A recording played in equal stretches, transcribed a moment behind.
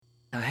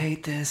I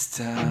hate this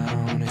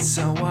town, it's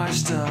so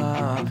washed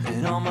up,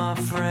 and all my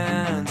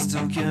friends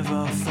don't give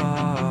a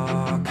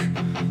fuck.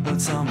 They'll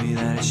tell me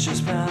that it's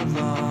just bad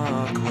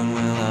luck. When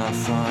will I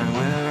find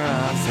where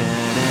I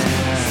fit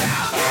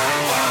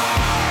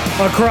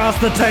in? Across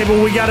the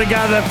table, we got a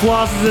guy that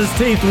flosses his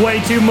teeth way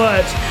too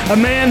much. A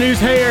man whose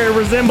hair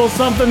resembles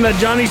something that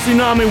Johnny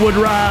Tsunami would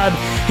ride.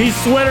 His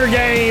sweater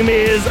game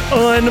is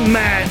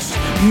unmatched.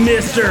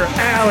 Mr.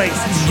 Alex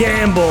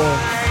Gamble.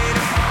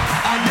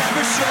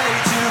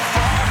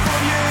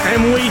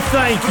 And we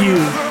thank you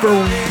for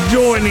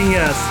joining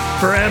us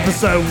for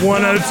episode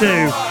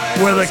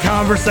 102, where the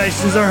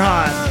conversations are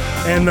hot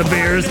and the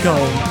beer is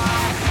cold.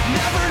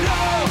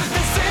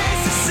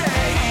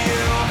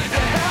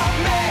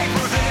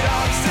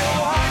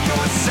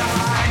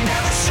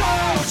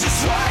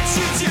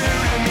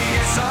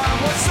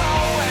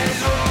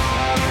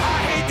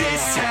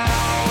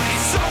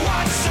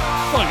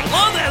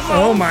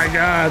 Oh my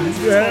God.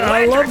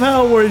 I love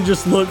how we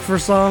just look for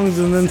songs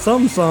and then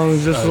some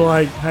songs just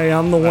like, hey,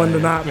 I'm the one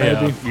tonight,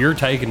 baby. Yeah, you're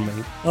taking me.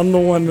 I'm the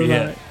one tonight.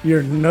 Yeah.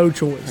 You're no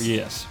choice.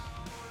 Yes.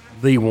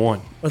 The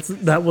one.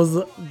 That was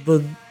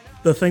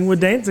the thing with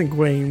Dancing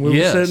Queen. We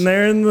were sitting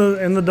there in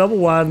the double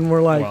wide and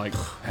we're like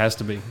has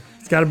to be.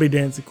 It's got to be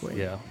Dancing Queen.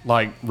 Yeah.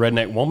 Like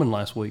Redneck Woman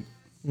last week.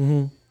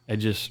 Mm-hmm. It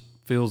just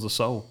fills the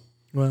soul.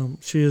 Well,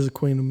 she is a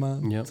queen of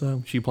mine. Yep.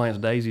 So. She plants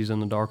daisies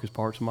in the darkest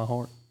parts of my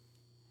heart.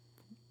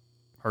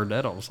 Heard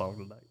that on the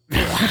song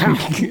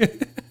today.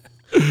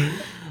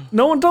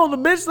 No one told the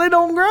bitch they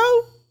don't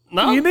grow?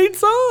 No. You need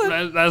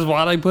sun. That's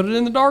why they put it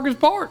in the darkest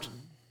parts.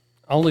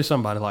 Only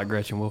somebody like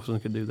Gretchen Wilson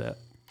could do that.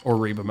 Or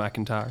Reba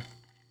McEntire.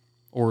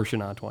 Or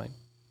Shania Twain.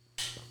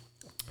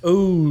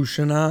 Ooh,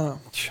 Shania.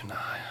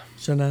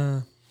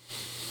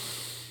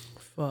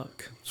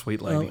 Fuck.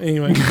 Sweet lady.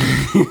 Anyway.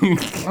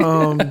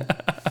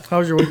 How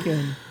was your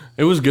weekend?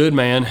 It was good,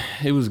 man.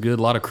 It was good.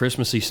 A lot of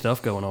Christmassy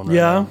stuff going on right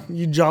now.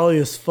 You jolly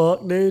as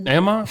fuck, dude.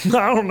 Am I?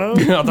 I don't know.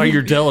 I thought you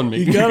were telling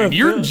me.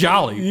 You're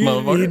jolly,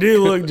 motherfucker. You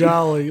do look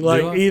jolly.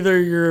 Like I? either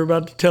you're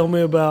about to tell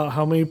me about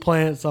how many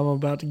plants I'm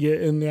about to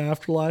get in the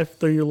afterlife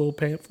through your little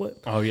pamphlet.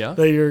 Oh, yeah?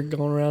 That you're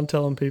going around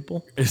telling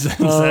people. Is that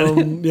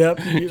it? Yep.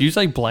 Did you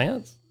say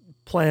plants?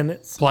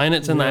 Planets.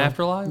 Planets in the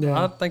afterlife?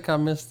 Yeah. I think I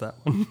missed that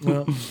one.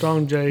 Well,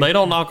 Strong J. They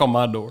don't knock on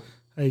my door.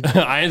 Hey,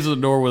 I answer the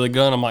door with a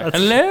gun. I'm like,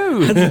 hello.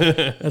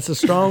 that's a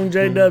Strong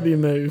JW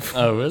move.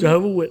 Oh, really?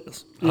 Jehovah's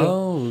Witness. Yeah.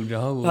 Oh,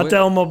 Jehovah's I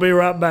tell them I'll be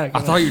right back. I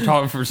thought you were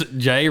talking for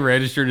J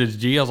registered as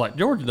G. I was like,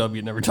 George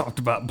W. never talked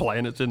about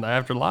planets in the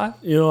afterlife.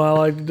 You know what I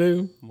like to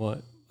do?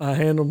 What? I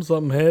hand them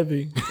something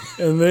heavy,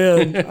 and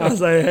then I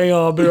say, "Hang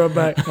on, I'll be right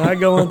back." And I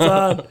go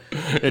inside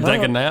And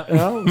take a nap? Yeah.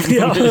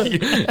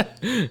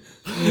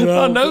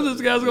 I know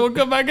this guy's going to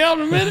come back out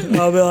in a minute.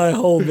 I'll be like,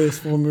 "Hold this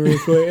for me real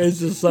quick." It's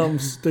just something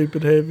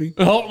stupid heavy.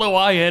 I don't know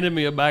why he handed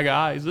me a bag of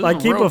ice. I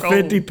keep a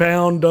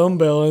 50-pound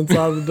dumbbell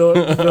inside the door.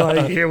 Be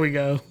like, here we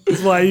go.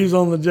 That's why I use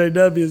on the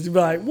JWs. You be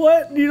like,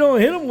 "What? You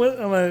don't hit them with?"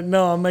 I'm like,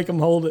 "No, I make them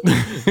hold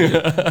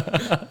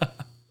it."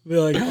 Be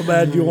like, how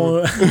bad do you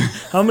want it?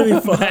 How many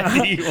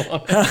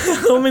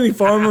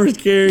farmers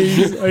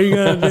carries are you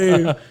gonna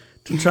do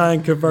to try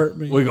and convert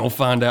me? We're gonna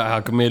find out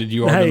how committed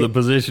you are to the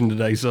position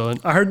today, son.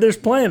 I heard there's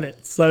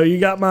planets, so you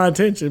got my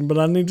attention, but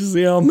I need to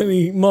see how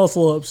many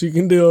muscle ups you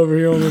can do over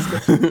here on this.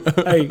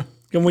 Hey,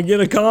 can we get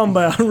a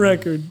combat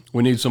record?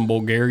 We need some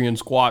Bulgarian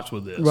squats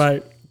with this.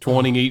 Right.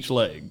 20 each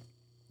leg.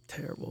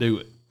 Terrible. Do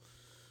it.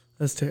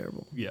 That's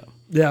terrible. Yeah.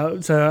 Yeah,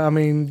 so I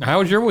mean, how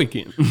was your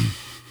weekend?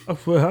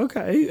 Well,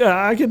 okay,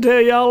 I can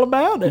tell you all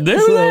about it. Do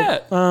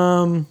that.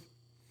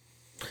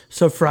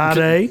 So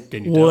Friday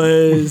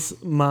was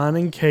mine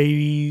and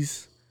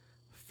Katie's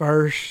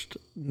first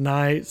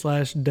night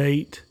 /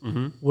 date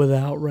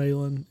without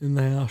Raylan in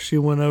the house. She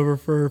went over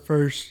for her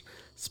first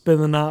spend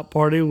the night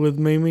party with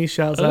Mimi.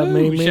 Shouts out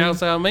Mimi.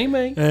 Shouts out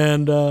Mimi.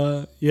 And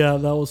yeah,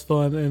 that was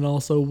fun and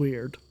also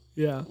weird.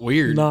 Yeah.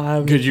 Weird. Not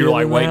having because you were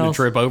like waiting house.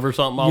 to trip over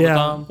something all the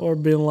time? Or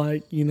being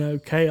like,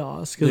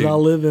 chaos because I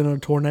live in a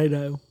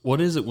tornado.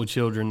 What is it with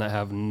children that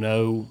have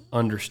no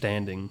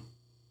understanding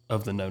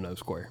of the no-no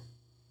square?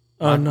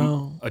 Oh,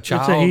 no. A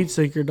child, it's a heat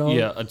seeker, dog.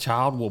 Yeah, a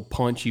child will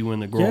punch you in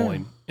the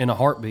groin in a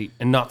heartbeat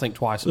and not think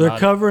twice about it. They're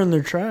covering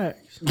their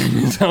tracks.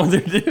 That's what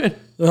they're doing.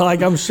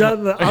 Like I'm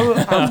shutting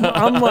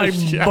I'm like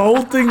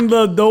bolting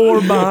the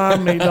door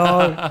behind me,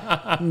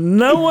 dog.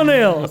 No one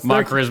else.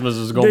 My Christmas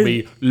is going to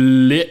be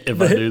lit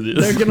if I do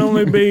this. There can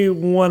only be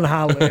one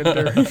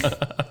Highlander.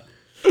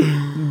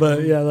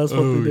 But yeah, that's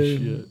what they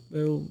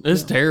do.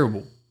 It's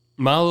terrible.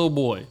 My little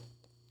boy,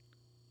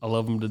 I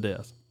love him to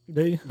death.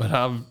 Do you? But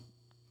I've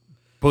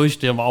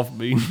pushed him off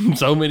me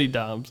so many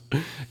times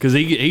because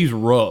he's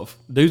rough.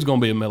 Dude's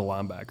going to be a middle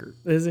linebacker.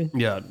 Is he?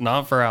 Yeah,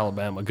 not for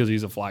Alabama because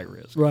he's a flight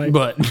risk. Right.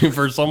 But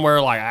for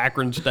somewhere like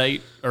Akron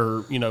State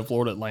or,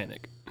 Florida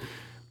Atlantic.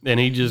 And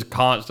he just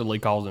constantly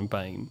causing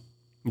pain.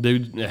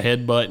 Dude,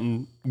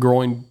 headbutting,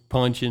 groin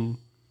punching.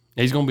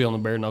 He's going to be on the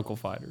bare knuckle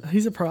fighter.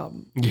 He's a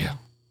problem. Yeah.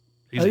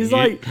 He's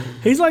like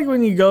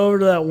when you go over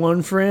to that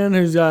one friend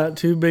who's got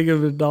too big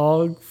of a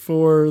dog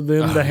for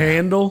them to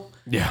handle.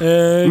 Yeah.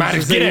 And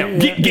Maddox, get down.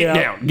 Get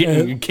down.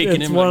 You're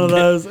kicking it's him. one of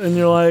those, and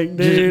you're like,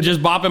 dude,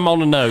 Just bop him on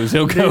the nose.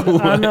 He'll go dude,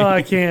 away. I know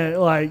I can't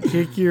like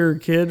kick your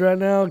kid right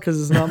now because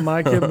it's not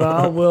my kid, but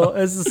I will.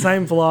 It's the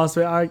same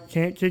philosophy. I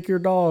can't kick your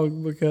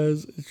dog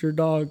because it's your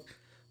dog.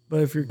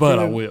 But if your But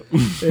kid, I will.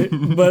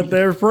 but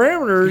there's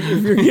parameters.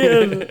 If your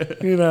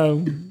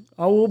kid,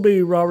 I will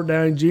be Robert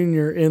Downey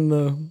Jr. in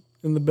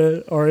the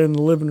bed or in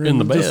the living room. In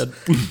the bed.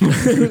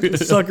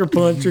 Just sucker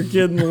punch your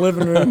kid in the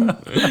living room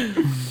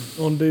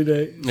on due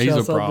date. He's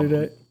Shouts a out problem.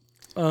 Due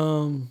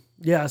date.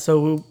 Yeah.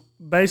 So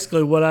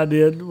basically, what I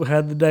did, we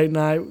had the date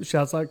night.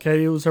 Shouts out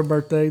Katie. It was her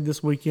birthday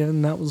this weekend.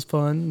 And that was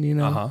fun.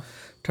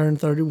 Turned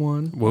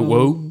 31. Whoa,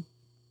 whoa.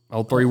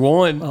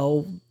 3-1.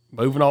 Oh,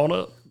 Moving on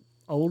up.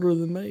 older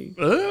than me.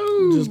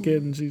 Oh. Just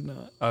kidding. She's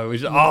not. Oh,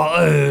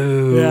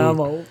 Yeah, I'm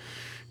old.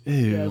 Ew.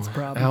 Yeah, it's a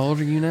problem. How old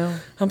are you now?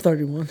 I'm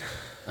 31.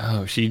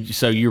 Oh,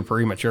 so you're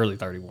prematurely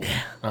 31.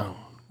 Oh.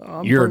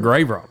 I'm You're a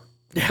grave robber.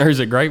 Or is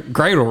it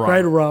cradle robber?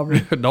 Cradle robber.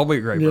 Don't be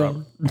a grave Yeah.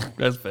 robber.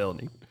 That's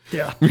felony.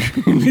 Yeah.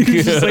 Did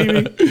you see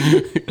me?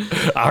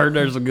 I heard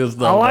there's some good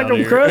stuff. I like down them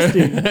here.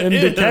 crusty and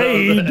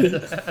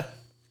decayed.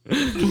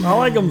 I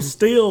like them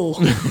steel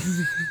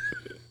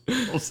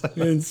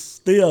and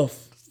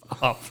stiff,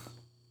 Stop.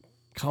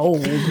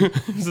 cold.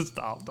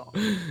 Stop.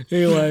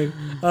 Anyway,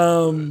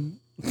 You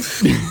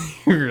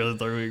really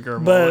threw me a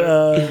curveball.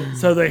 but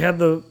so they had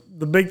the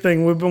big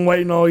thing. We've been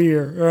waiting all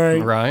year,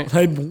 right?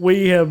 Right.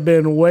 We have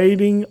been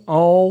waiting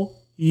all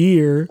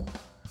year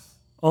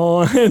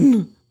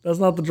on. That's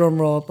not the drum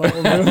roll I thought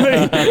we were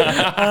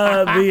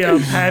doing.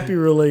 The Pappy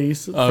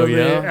release for Oh,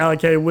 yeah? the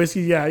allocated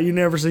whiskey. Yeah, you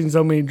never seen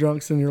so many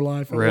drunks in your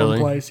life at Really? one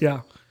place.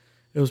 Yeah,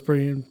 it was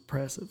pretty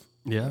impressive.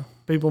 Yeah.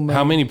 People made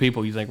How many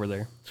people you think were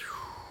there?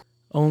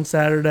 on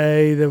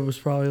Saturday. There was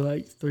probably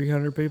like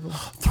 300 people.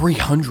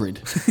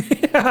 300.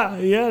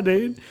 Yeah,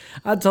 dude.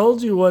 I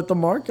told you what the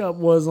markup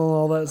was on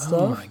all that Oh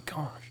stuff. my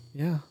gosh.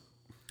 Yeah.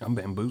 I'm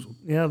bamboozled.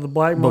 Yeah, the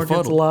black market's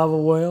Befuddled. alive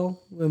and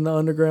well in the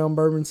underground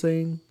bourbon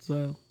scene.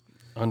 So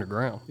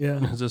Underground. Yeah.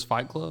 Is this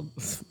Fight Club?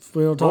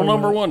 we don't talk Rule about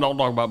number it. one, don't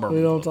talk about bourbon.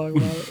 We don't talk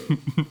about it.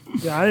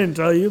 Yeah, I didn't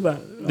tell you about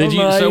it. I Did don't you?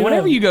 know how So know.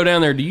 whenever you go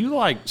down there, do you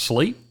like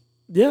sleep?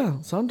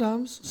 Yeah,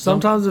 sometimes.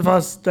 Sometimes if I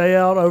stay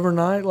out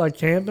overnight, like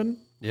camping.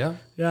 Yeah.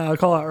 Yeah, I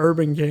call it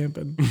urban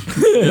camping.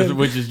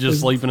 Which is just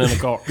sleeping in a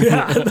car.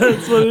 Yeah,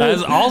 that's what it That's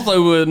is.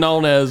 also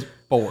known as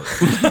poor.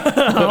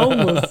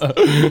 Homeless.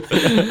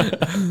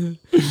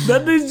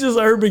 That dude's just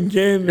urban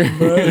camping,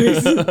 bro.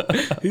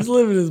 He's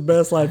living his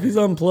best life. He's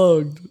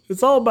unplugged.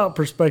 It's all about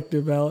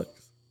perspective, Alex.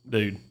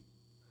 Dude,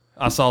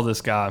 I saw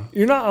this guy.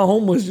 You're not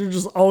homeless. You're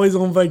just always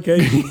on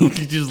vacation.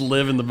 He's just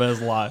living the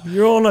best life.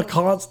 You're on a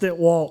constant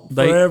walk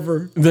They-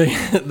 forever. They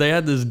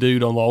had this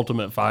dude on the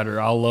Ultimate Fighter.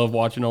 I love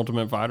watching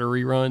Ultimate Fighter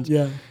reruns.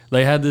 Yeah,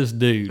 They had this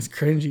dude it's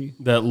cringy.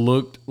 that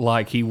looked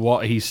like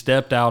he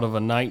stepped out of a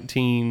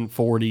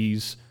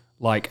 1940s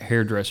like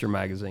hairdresser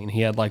magazine.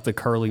 He had like the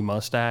curly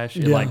mustache.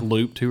 It Yeah. like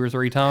looped 2 or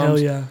 3 times. Hell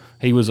yeah.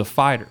 He was a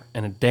fighter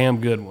and a damn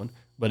good one,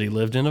 but he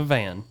lived in a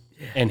van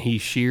and he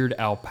sheared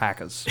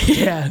alpacas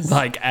Yes.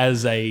 like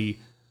as a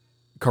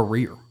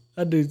career.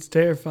 That dude's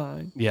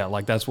terrifying. Yeah,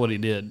 like that's what he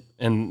did,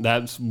 and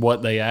that's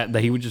what that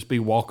he would just be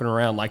walking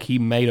around like he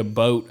made a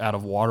boat out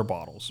of water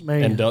bottles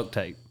Man. and duct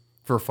tape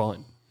for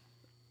fun.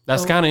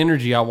 That's Oh. the kind of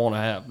energy I want to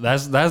have.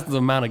 That's the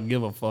amount of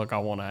give a fuck I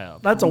want to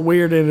have. That's a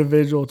weird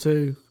individual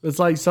too. It's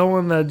like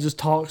someone that just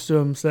talks to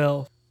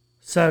himself.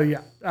 So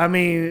yeah, I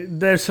mean,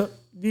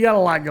 you got a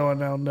lot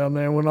going on down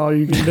there when all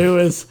you can do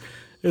is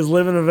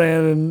live in a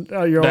van and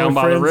your Down only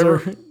by the friends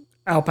river? are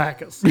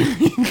alpacas,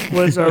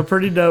 which are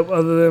pretty dope.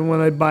 Other than when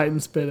they bite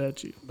and spit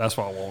at you, That's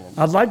what I want.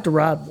 I'd like to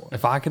ride one.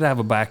 If I could have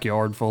a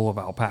backyard full of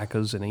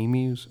alpacas and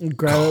emus,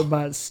 Grab it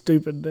by its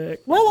stupid neck.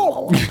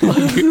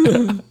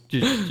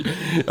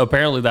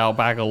 apparently the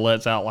alpaca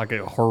lets out like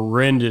a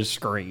horrendous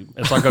scream.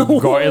 It's like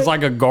it's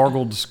like a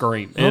gargled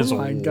scream. It's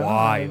my God.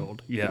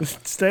 wild. Yeah,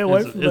 Stay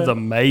away it's from that.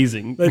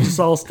 amazing. They just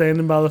all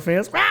standing by the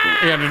fence.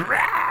 Yeah,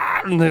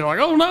 just, and they're like,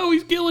 "Oh no,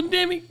 he's killing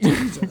Demi."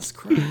 Jesus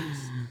Christ.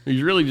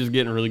 He's really just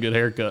getting a really good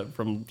haircut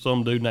from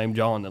some dude named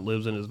John that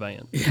lives in his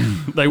van.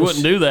 They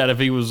wouldn't do that if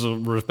he was a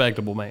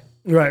respectable man.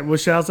 Right. Well,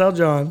 shouts out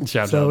John.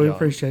 Shouts so out we John.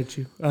 appreciate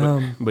you.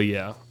 But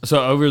yeah,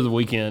 so over the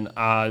weekend,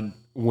 I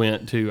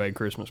went to a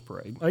Christmas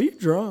parade. Are you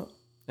drunk?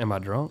 Am I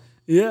drunk?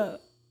 Yeah.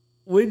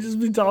 We just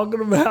be talking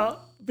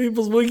about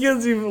people's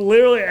weekends. You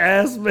literally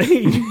asked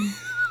me.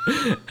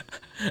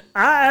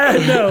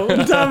 No,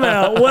 time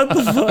out. What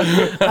the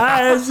fuck?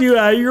 I asked you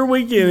how your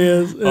weekend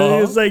is, and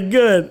you say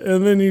good,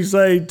 and then you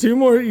say 2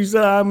 more. You say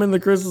I'm in the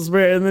Christmas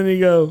spirit, and then you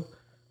go,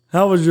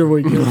 "How was your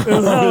weekend?"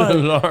 And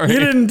I'm like, Sorry. you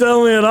didn't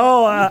tell me at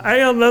all. I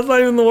am. That's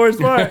not even the worst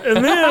part.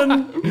 And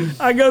then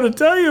I go to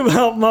tell you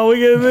about my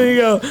weekend, and then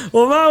you go,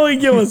 "Well, my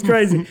weekend was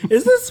crazy."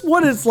 Is this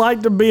what it's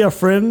like to be a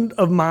friend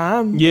of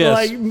mine? Yes.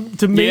 Like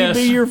to me, Yes.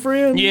 be your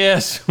friend?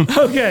 Yes,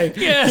 Okay.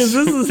 Yes. 'Cause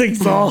this is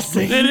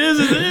exhausting. it is.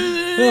 It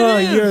is. Oh,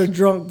 you're a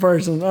drunk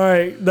person. All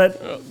right, that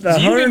you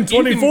can-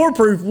 124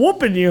 proof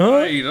whooping you,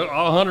 huh? Hey,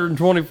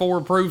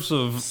 124 proofs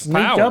of Sneak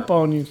power. up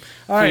on you.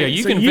 All right, yeah,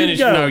 you so can finish.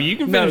 go. No, you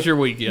can finish your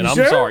weekend. You I'm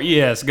sure? sorry.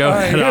 Yes, go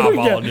ahead. here I we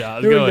go.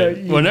 apologize. Here we Go go.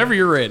 ahead. Whenever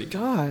you're ready.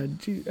 God,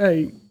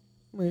 hey,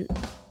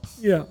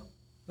 yeah,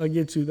 I'll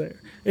get you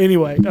there.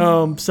 Anyway,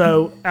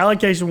 so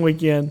allocation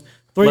weekend.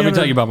 Let me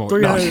tell you about my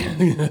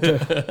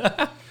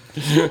 300.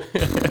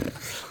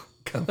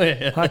 Go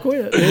ahead. I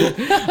quit.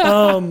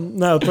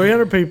 No,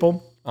 300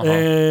 people,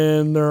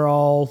 and they're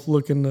all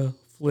looking to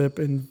flip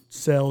and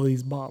sell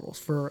these bottles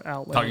for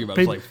outlet. Thought you were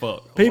about to say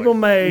fuck. People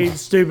made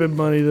stupid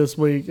money this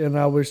week, and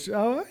I wish,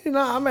 I made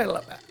a little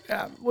bit.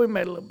 Yeah, we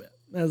made a little bit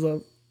as a,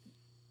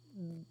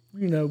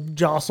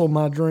 jostle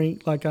my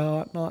drink like I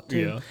ought not to.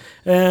 Yeah.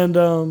 And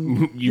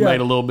You made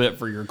a little bit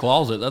for your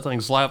closet. That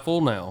thing's slap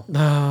full now.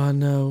 I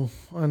know.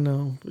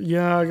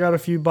 Yeah, I got a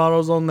few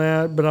bottles on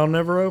that, but I'll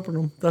never open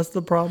them. That's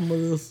the problem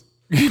with this.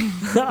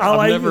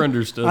 I've never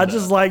understood I that.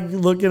 just like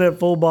looking at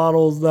full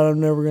bottles that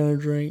I'm never going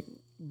to drink,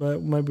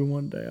 but maybe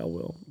one day I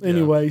will.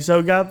 Anyway,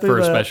 so got through For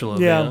a that. special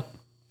event.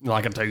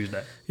 Like a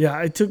Tuesday.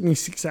 Yeah, it took me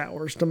 6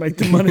 hours to make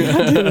the money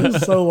I did. It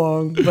was so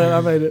long, but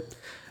I made it.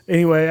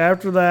 Anyway,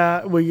 after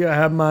that, we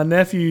have my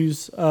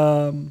nephew's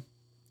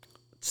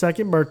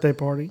second birthday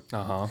party.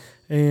 Uh-huh.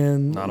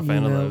 And Not a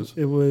fan of those.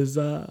 It was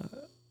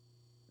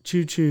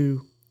Choo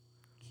Choo,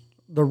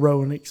 the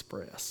Rowan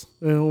Express.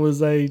 And it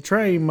was a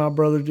train my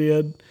brother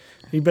did.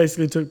 He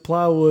basically took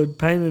plywood,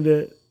 painted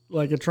it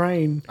like a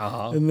train,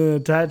 and then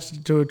attached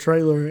it to a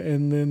trailer,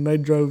 and then they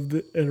drove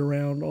it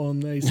around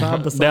on a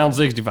side by side. Down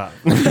 65.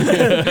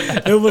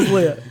 It was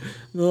lit.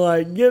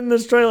 Like, getting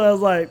this trailer, I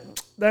was like,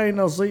 there ain't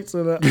no seats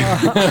in it.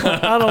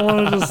 I don't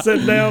want to just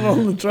sit down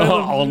on the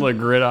trailer. On the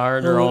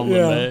gridiron or on the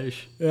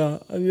mesh. Yeah,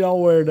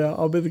 y'all wear it out.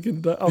 I'll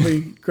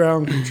be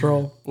ground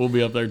control. We'll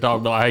be up there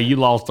talking about, hey, you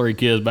lost 3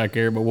 kids back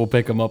here, but we'll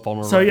pick them up on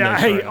the So right yeah,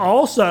 next hey, train.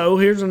 also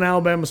here's an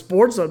Alabama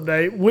sports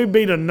update. We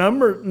beat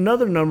another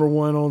number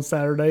one on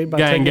Saturday by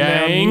taking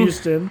down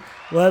Houston.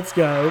 Let's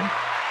go.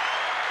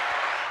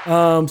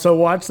 So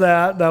watch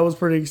that. That was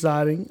pretty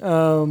exciting.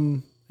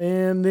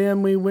 And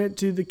then we went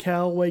to the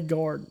Callaway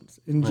Gardens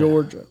in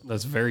Georgia.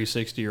 That's a very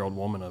 60-year-old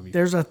woman of you.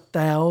 There's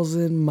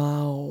 1,000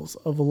 miles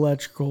of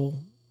electrical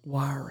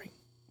wiring.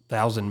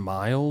 1,000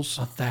 miles?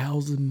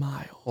 1,000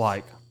 miles.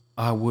 Like,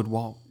 I would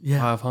walk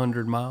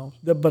 500 miles,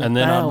 But and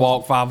then I'd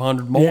walk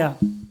 500 more? Yeah,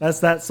 that's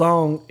that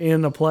song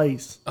in a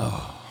place.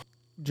 Oh.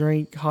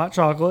 Drink hot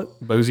chocolate.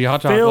 Boozy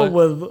hot chocolate. Filled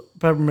with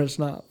peppermint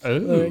schnapps.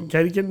 Ooh.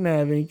 Katie couldn't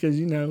have any because,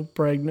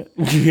 pregnant.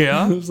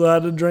 Yeah. So I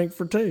had to drink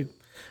for 2.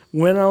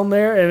 Went on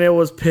there, and it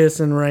was piss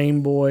and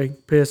rain, boy.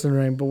 Piss and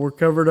rain. But we're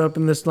covered up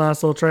in this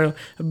nice little trailer.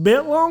 A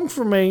bit long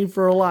for me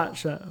for a light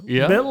show.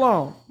 Yeah. A bit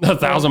long.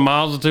 1,000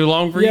 miles is too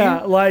long for you?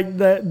 Yeah, like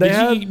that.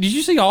 Did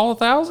you see all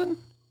 1,000?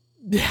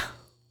 Yeah.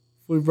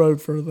 We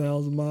rode for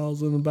 1,000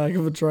 miles in the back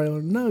of a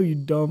trailer. No, you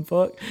dumb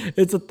fuck.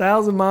 It's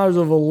 1,000 miles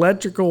of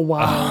electrical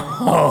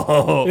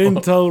wire in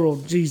total.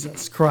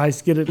 Jesus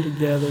Christ, get it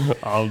together.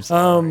 I'm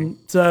sorry.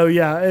 So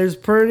yeah, it was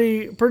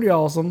pretty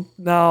awesome.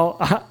 Now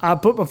I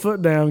put my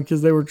foot down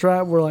because they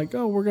we're like,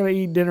 oh, we're gonna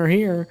eat dinner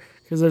here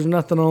because there's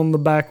nothing on the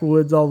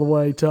backwoods all the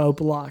way to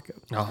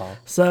Opelika.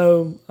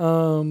 So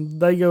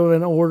they go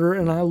and order,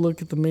 and I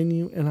look at the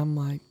menu, and I'm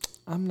like,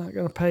 I'm not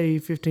gonna pay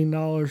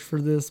 $15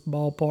 for this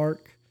ballpark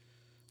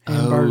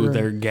hamburger. Oh,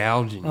 they're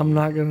gouging. I'm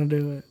not gonna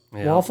do it.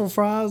 Yeah. Waffle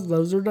fries,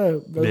 those are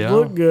dope. Those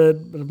look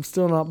good, but I'm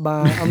still not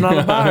buying. I'm not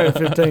a buyer at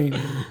 15.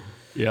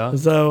 Yeah.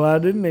 So I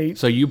didn't eat.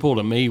 So you pulled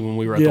a me when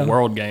we were at the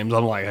World Games.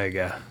 I'm like, hey,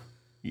 guy,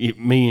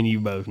 me and you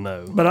both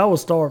know. But I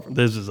was starving.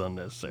 This is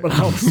unnecessary. But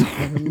I was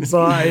starving.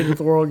 So I ate at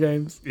the World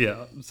Games.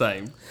 Yeah,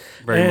 same.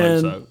 Very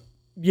much so.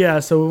 Yeah,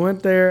 so we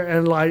went there,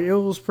 and it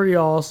was pretty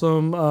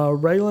awesome.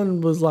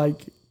 Raylan was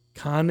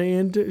kind of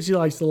into it. She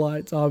likes the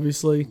lights,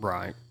 obviously.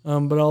 Right.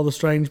 But all the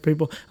strange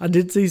people. I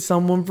did see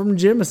someone from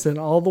Jemison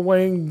all the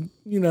way in,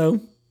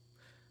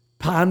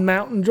 Pine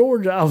Mountain,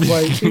 Georgia. I was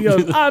like, he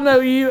goes, I know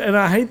you. And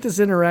I hate this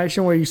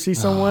interaction where you see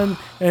someone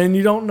and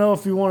you don't know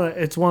if you want to.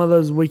 It's one of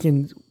those we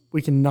can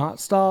not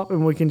stop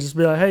and we can just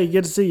be like, hey,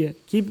 good to see you.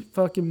 Keep it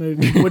fucking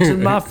moving, which is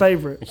my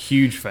favorite.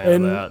 Huge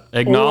fan of that.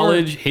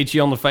 Acknowledge, hit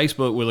you on the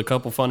Facebook with a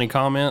couple funny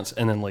comments,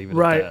 and then leave it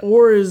at that.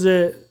 Or is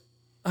it,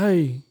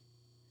 hey,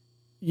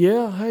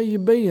 yeah, how you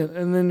been?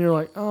 And then you're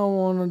like, I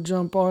want to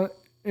jump on it.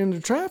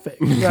 Into traffic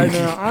right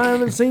now. I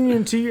haven't seen you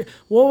in 2 years.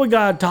 What we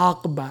gotta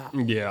talk about?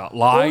 Yeah, lights.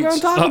 What we gonna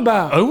talk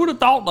about? Who would have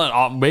thought that?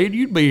 Oh, man,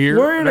 you'd be here.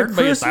 We're in a There'd be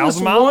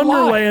Christmas 1,000 miles of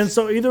wonderland, lights.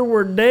 so either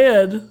we're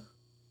dead,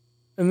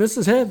 and this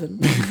is heaven.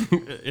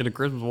 In a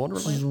Christmas This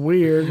wonderland. is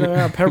weird.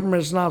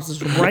 Peppermint schnapps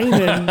is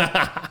raining.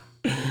 I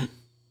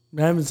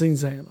haven't seen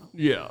Santa,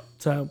 Yeah,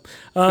 so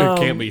it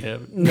can't be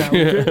heaven. no.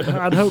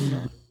 I'd hope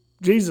not.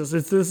 Jesus,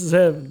 this is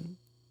heaven.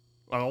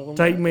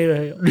 Take me to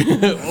hell.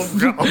 Oh,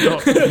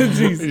 God.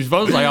 You're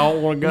supposed to say I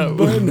don't want to go.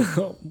 But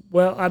no,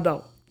 well, I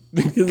don't.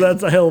 Because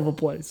that's a hell of a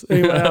place.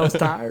 Anyway, I was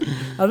tired.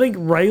 I think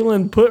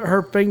Raylan put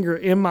her finger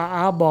in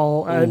my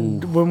eyeball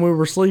when we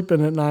were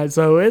sleeping at night.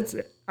 So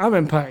I'm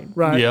in pain,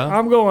 right? Yeah.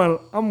 I'm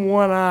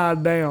one eye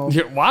down.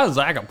 Yeah, why is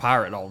Zach a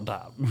pirate all the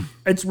time?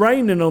 It's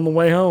raining on the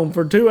way home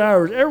for 2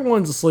 hours.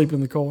 Everyone's asleep in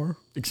the car.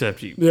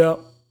 Except you. Yeah.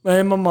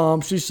 And my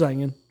mom, she's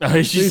singing.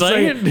 She's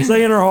singing?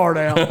 Singing her heart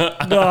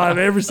out. God,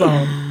 every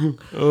song. I'm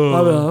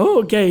like,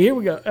 oh, okay, here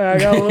we go. I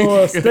got a little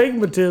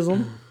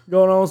astigmatism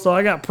going on, so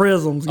I got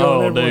prisms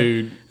going everywhere.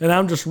 Dude. And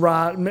I'm just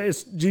riding.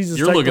 It's Jesus.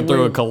 You're looking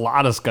through a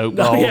kaleidoscope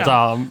the whole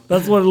time.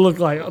 That's what it looked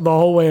like the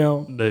whole way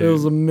home. Dude, it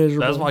was a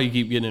miserable. That's why you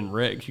keep getting in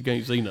wrecks. You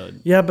can't see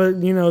nothing. Yeah,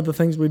 but the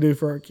things we do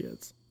for our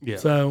kids. Yeah.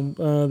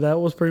 So that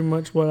was pretty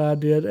much what I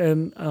did.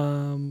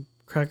 And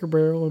Cracker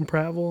Barrel in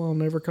Prattville, I'll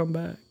never come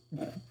back.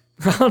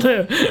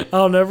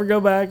 I'll never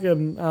go back,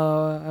 and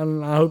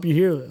I hope you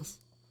hear this.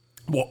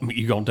 What,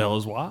 you gonna tell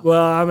us why?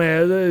 Well, I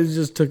mean, it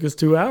just took us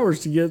 2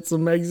 hours to get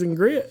some eggs and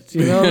grits.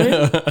 You know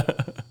what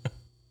I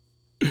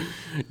mean?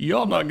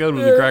 Y'all not go to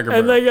the Cracker Barrel.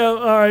 And they go,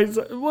 all right,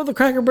 well, the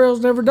Cracker Barrel's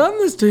never done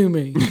this to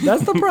me.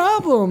 That's the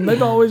problem.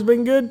 They've always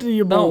been good to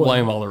you, boy. Don't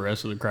blame all the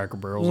rest of the Cracker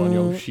Barrels on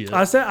your shit.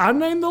 I said, I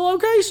named the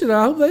location.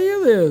 I hope they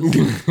hear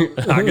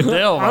this. I can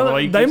tell by the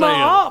way you They can my say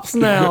it. ops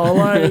now.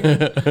 Like,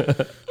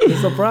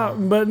 it's a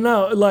problem. But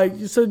no, like,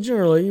 so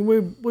generally,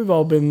 we've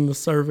all been in the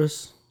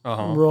service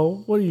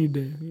role. What do?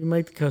 You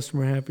make the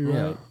customer happy, right?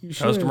 Yeah. You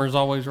should. Customer's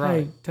always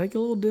right. Hey, take a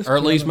little discount. Or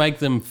at least make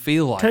them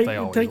feel like they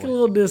always Take a win.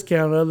 little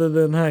discount other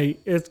than, hey,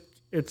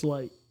 it's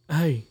late.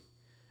 Hey,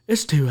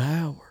 it's 2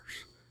 hours.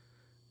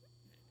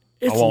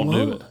 It's I won't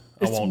lunch. do it.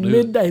 I won't do it.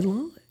 midday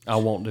lunch. I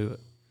won't do it.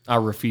 I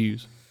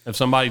refuse. If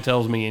somebody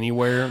tells me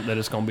anywhere that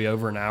it's going to be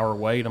over an hour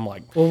wait, I'm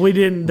like, Well, we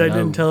didn't. They No.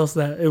 didn't tell us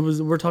that.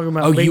 We're talking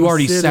about. oh, being you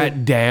already seated.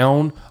 sat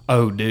down?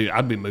 Oh, dude,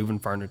 I'd be moving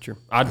furniture.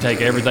 I'd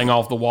take everything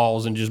off the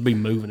walls and just be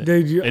moving it.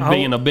 Dude, It'd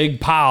be in a big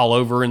pile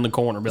over in the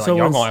corner. Be like, y'all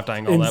going to have to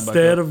hang all that back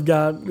instead up.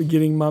 of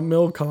getting my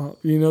mill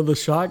comp, the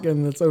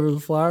shotgun that's over the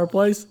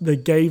fireplace, they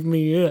gave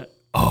me it.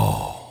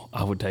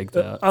 I would take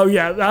that. Oh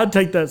yeah, I'd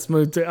take that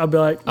smooth too. I'd be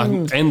like,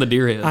 And the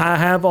deer head. I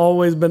have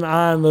always been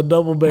eyeing the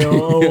double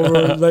barrel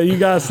over that you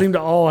guys seem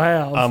to all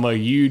have. I'm a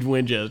huge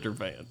Winchester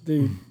fan.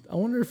 Dude, I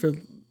wonder if you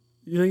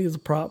think it's a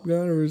prop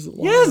gun or is it?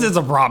 Yes, it's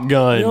a prop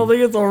gun. You don't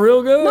think it's a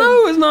real gun?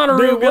 No, it's not a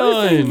real Dude,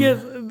 what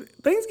if gun.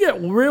 things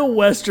get real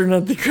Western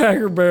at the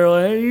Cracker Barrel,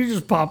 and you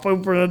just pop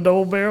open a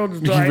double barrel.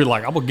 Just You'd like, be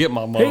like, I'm going to get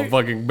my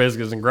motherfucking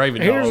biscuits and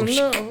gravy here's dogs.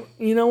 enough.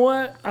 You know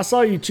what? I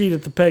saw you cheat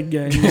at the peg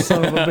game, you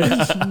son of a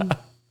bitch.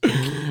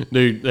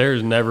 Dude,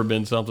 there's never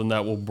been something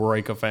that will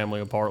break a family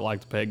apart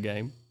like the peg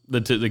game.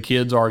 The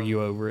kids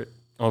argue over it,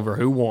 over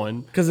who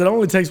won. Because it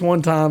only takes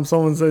one time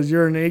someone says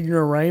you're an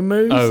ignorant rain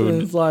moose,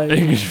 and it's like,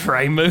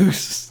 Ray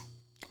Moose.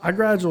 I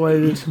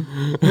graduated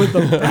with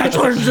a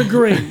bachelor's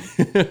degree.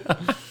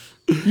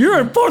 You're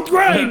in 4th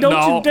grade.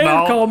 Don't you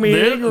dare call me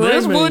This, ignorant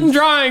this rain wooden moose.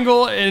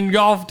 triangle in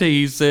golf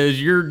tees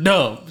says you're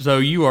dumb, so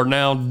you are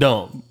now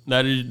dumb.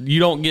 That is, you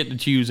don't get to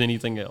choose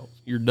anything else.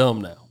 You're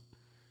dumb now.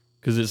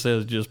 Because it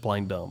says just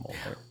plain dumb on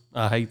there.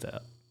 I hate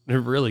that. It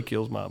really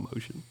kills my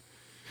emotion.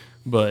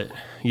 But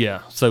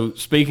yeah, so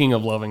speaking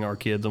of loving our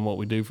kids and what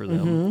we do for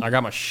them, I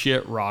got my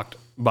shit rocked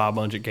by a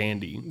bunch of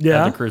candy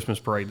Yeah? at the Christmas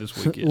parade this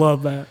weekend.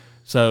 Love that.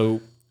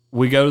 So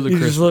we go to the You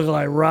Christmas. just look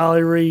like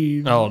Riley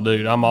Reid. Oh,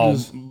 dude, I'm all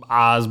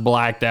eyes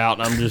blacked out,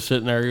 and I'm just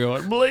sitting there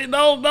going, "Please,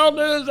 don't do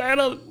this,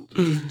 Anna."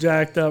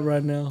 Jacked up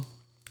right now.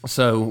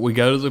 So we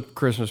go to the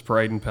Christmas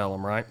parade in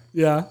Pelham, right?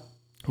 Yeah.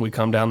 We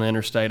come down the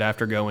interstate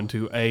after going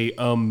to a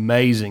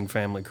amazing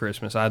family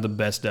Christmas. I had the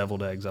best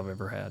deviled eggs I've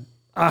ever had.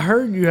 I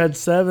heard you had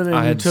 7 and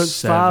I you had took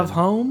 7. 5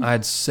 home. I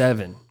had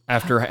 7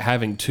 after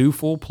having 2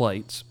 full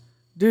plates,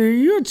 Dude, are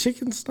you a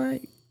chicken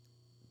snake?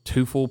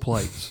 2 full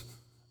plates,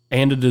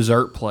 and a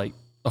dessert plate,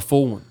 a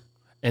full one,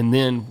 and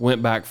then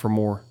went back for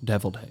more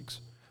deviled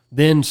eggs.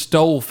 Then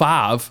stole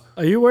 5.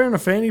 Are you wearing a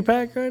fanny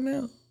pack right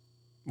now?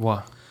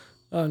 Why?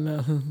 Oh,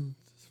 no.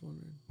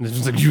 It's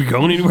just like, you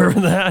going anywhere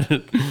with that?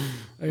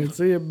 I can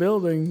see it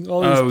building. All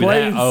these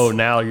plates.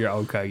 Now you're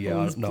okay. Yeah,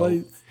 All these no.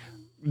 plates.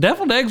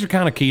 Deviled eggs are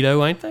kind of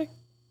keto, ain't they?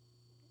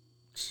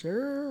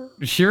 Sure.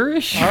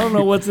 Sure-ish. I don't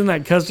know what's in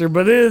that custard,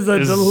 but it is a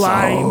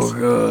delight. So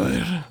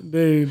good.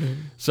 Dude.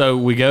 So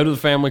we go to the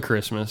family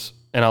Christmas,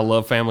 and I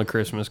love family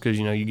Christmas because,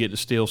 you get to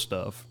steal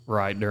stuff,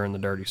 right, during the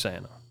Dirty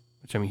Santa,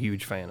 which I'm a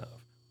huge fan of.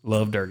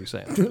 Love Dirty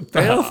Santa.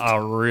 I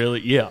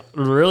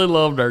really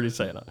love Dirty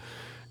Santa.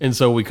 And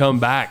so we come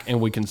back, and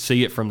we can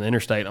see it from the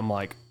interstate. I'm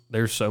like,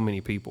 there's so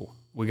many people.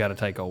 We got to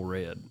take Old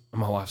Red.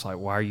 And my wife's like,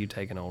 why are you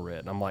taking Old Red?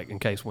 And I'm like, in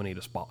case we need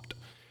a spot.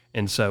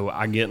 And so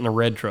I get in the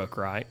red truck,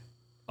 right?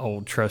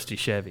 Old trusty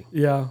Chevy.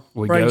 Yeah.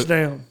 We Breaks go-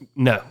 down.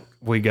 No,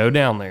 we go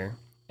down there,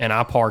 and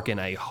I park in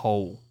a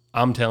hole.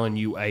 I'm telling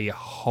you, a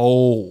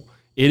hole.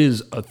 It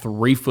is a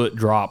 3-foot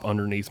drop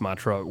underneath my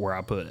truck where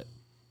I put it,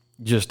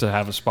 just to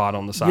have a spot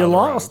on the side You of the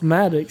lost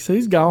Maddox.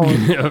 He's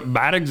gone. road.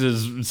 Maddox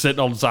is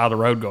sitting on the side of the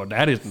road going,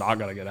 that is not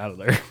going to get out of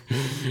there.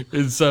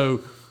 And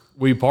so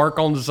we park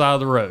on the side of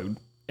the road,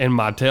 and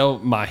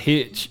my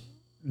hitch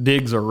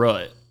digs a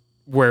rut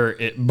where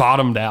it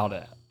bottomed out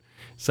at.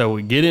 So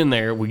we get in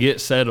there, we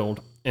get settled,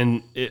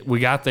 and we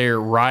got there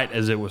right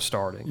as it was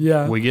starting.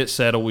 Yeah. We get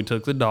settled, we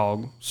took the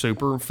dog,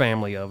 super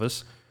family of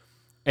us,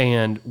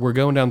 and we're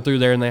going down through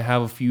there, and they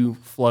have a few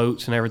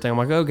floats and everything. I'm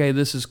like, okay,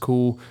 this is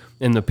cool.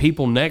 And the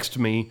people next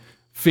to me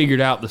figured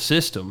out the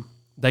system.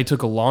 they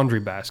took a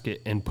laundry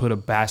basket and put a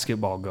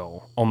basketball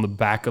goal on the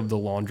back of the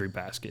laundry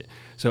basket.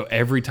 So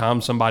every time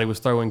somebody was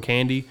throwing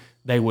candy,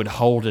 they would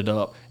hold it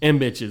up,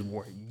 and bitches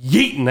were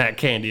yeeting that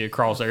candy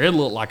across there. It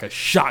looked like a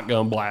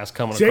shotgun blast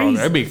coming across there.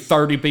 There'd be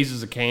 30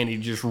 pieces of candy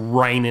just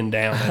raining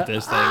down at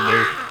this thing,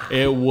 dude.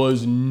 It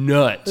was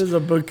nuts. There's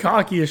a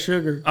bukkake of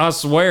sugar. I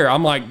swear,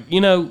 I'm like,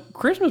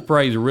 Christmas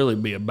parades would really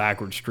be a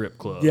backward strip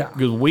club. Yeah.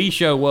 Because we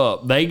show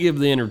up, they give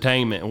the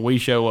entertainment, and we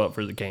show up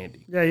for the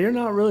candy. Yeah, you're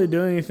not really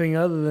doing anything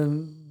other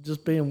than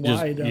just being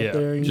white out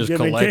there and just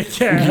getting a Kit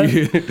Kat.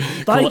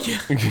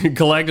 Thank you.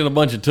 Collecting a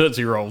bunch of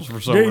Tootsie Rolls for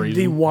some reason.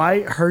 The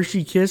white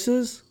Hershey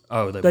Kisses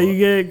that you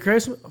get at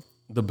Christmas,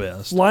 the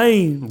best.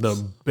 flames.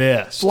 The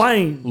best.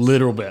 Flames.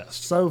 Literal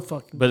best. So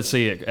fucking. But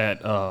see,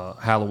 at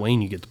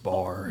Halloween, you get the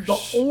bars. The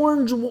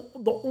orange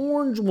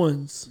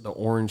ones. The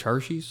orange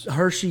Hershey's?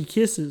 Hershey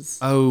Kisses.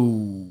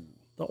 Oh.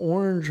 The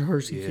orange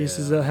Hershey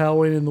Kisses at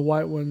Halloween and the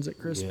white ones at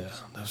Christmas. Yeah,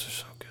 those are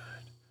so good.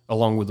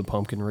 Along with the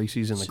pumpkin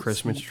Reese's and the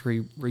Christmas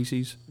tree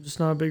Reese's. I'm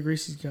just not a big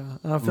Reese's guy.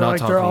 I feel like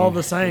they're all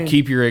the same.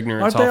 Keep your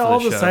ignorance Aren't they off all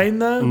of the the show. same,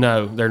 though?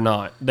 No, they're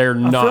not. They're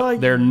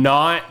not. They're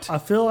not. I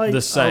feel like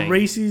the same. A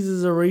Reese's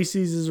is a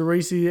Reese's is a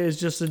Reese's. It's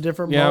just a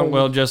different mold.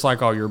 Well, just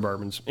like all your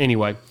bourbons.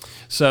 Anyway,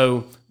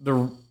 so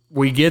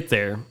we get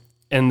there,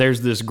 and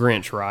there's this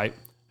Grinch, right,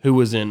 who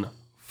was in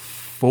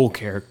full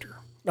character.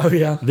 Oh,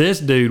 yeah. This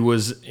dude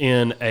was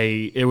in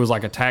it was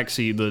like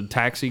the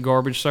taxi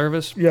garbage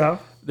service. Yeah.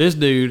 This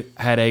dude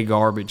had a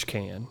garbage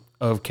can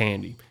of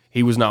candy.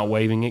 He was not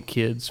waving at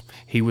kids.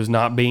 He was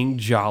not being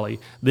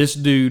jolly. This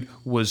dude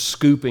was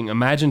scooping.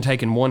 Imagine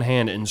taking one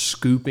hand and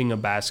scooping a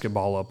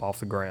basketball up off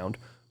the ground.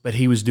 But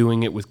he was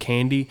doing it with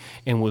candy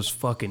and was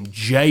fucking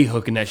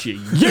J-hooking that shit.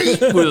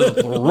 Was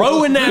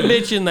throwing that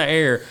bitch in the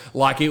air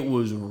like it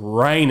was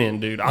raining,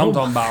 dude. I'm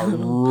talking about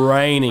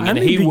raining. I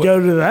need to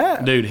go to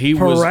that. Dude,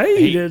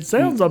 parade. It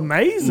sounds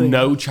amazing.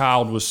 No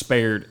child was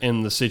spared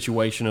in the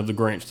situation of the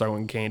Grinch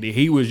throwing candy.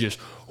 He was just,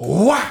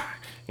 wah,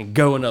 and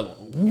go another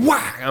one.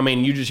 Wah. I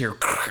mean, you just hear,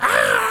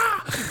 oh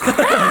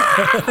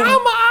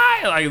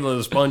my, like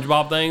the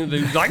SpongeBob thing.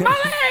 Dude's like, my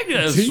leg.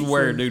 I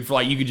swear, dude, for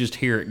like you could just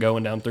hear it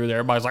going down through there.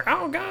 Everybody's like,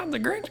 oh God, the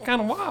Grinch is kind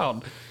of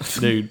wild.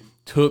 Dude,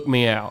 took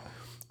me out.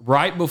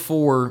 Right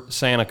before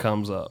Santa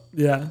comes up.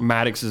 Yeah.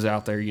 Maddox is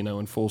out there,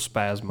 in full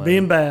spasm mode.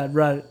 Being bad,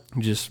 right.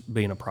 Just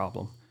being a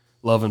problem.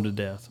 Love him to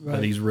death, right.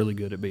 But he's really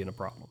good at being a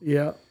problem.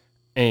 Yeah.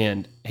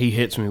 And he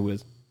hits me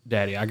with,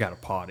 Daddy, I got a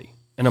potty.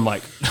 And I'm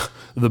like,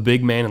 the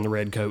big man in the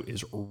red coat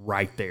is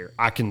right there.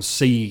 I can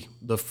see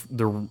the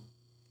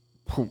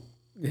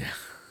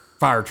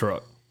fire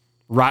truck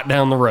right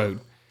down the road.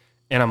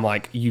 And I'm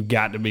like, you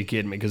got to be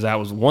kidding me. Because that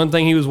was one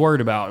thing he was worried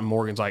about. And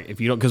Morgan's like,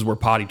 if you don't, because we're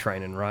potty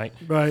training, right?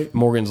 Right.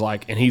 Morgan's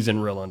like, and he's in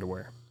real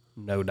underwear.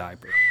 No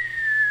diaper.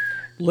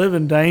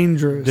 Living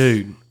dangerous.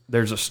 Dude,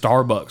 there's a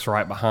Starbucks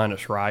right behind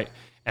us, right?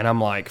 And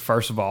I'm like,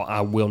 first of all, I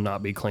will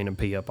not be cleaning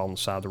pee up on the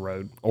side of the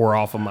road or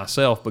off of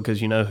myself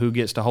because you know who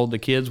gets to hold the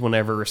kids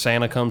whenever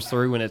Santa comes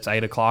through and it's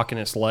 8 o'clock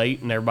and it's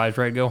late and everybody's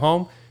ready to go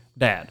home?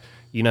 Dad.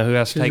 You know who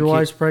has to take your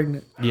wife's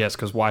pregnant. Yes,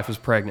 because wife is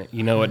pregnant.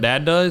 You know what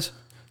Dad does?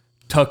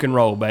 Tuck and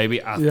roll, baby.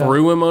 I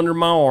threw him under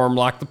my arm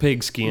like the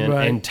pigskin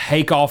and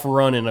take off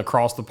running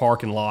across the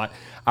parking lot.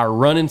 I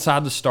run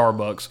inside the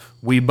Starbucks.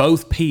 We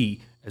both pee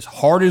as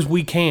hard as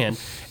we can,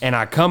 and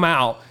I come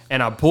out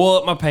and I pull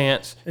up my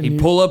pants. He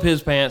pull up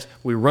his pants.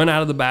 We run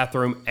out of the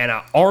bathroom, and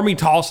I army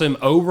toss him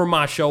over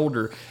my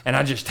shoulder, and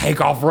I just take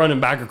off running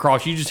back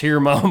across. You just hear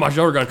him on my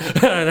shoulder going,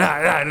 my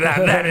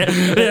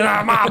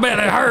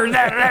belly hurts.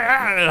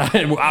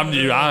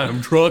 I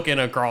am trucking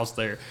across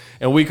there.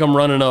 And we come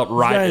running up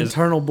right as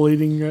internal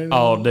bleeding right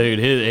now. Oh, dude,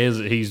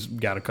 he's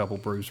got a couple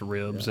bruised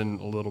ribs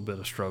and a little bit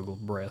of struggled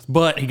breath.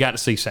 But he got to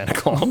see Santa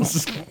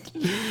Claus.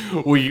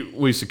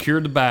 we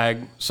secured the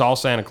bag, saw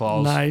Santa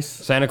Claus. Nice.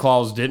 Santa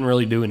Claus didn't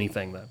really do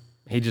anything though.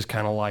 He just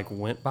kind of like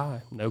went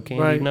by, no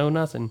candy, no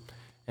nothing.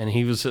 And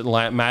he was sitting,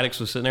 Maddox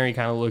was sitting there. He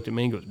kind of looked at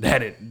me and goes,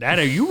 Daddy,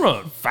 you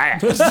run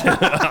fast.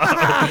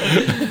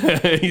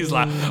 He's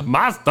like,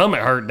 my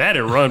stomach hurt. Daddy,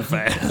 run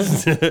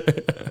fast.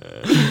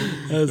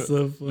 That's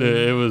so funny.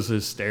 It was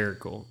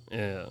hysterical.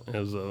 Yeah,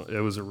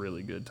 it was a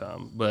really good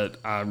time. But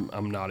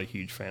I'm not a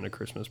huge fan of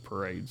Christmas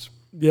parades.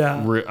 Yeah,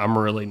 I'm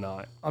really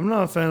not. I'm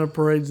not a fan of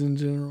parades in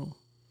general.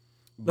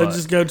 They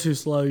just go too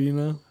slow,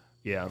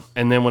 Yeah,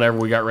 and then whenever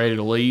we got ready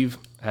to leave,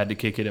 I had to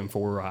kick it in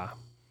 4-wheel.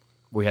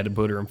 We had to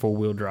put her in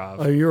 4-wheel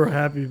drive. Oh, you were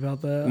happy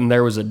about that. And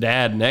there was a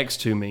dad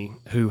next to me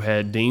who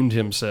had deemed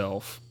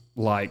himself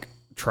like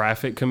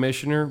traffic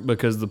commissioner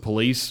because the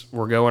police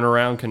were going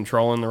around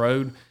controlling the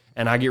road.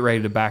 And I get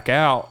ready to back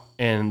out,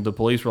 and the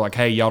police were like,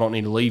 hey, y'all don't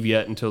need to leave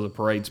yet until the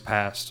parade's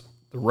past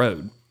the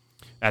road,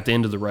 at the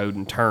end of the road,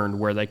 and turned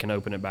where they can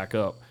open it back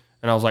up.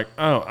 And I was like,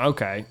 oh,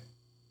 okay.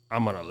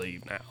 I'm going to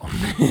leave now.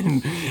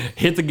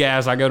 Hit the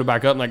gas. I go to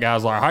back up, and that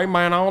guy's like, hey,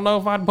 man, I don't know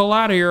if I'd pull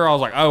out of here. I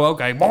was like, oh,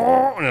 okay.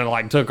 And it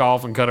like took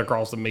off and cut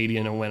across the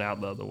median and went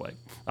out the other way.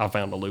 I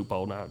found a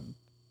loophole, and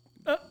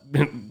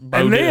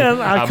and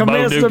then I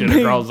commenced to be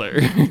across there.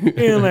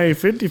 in a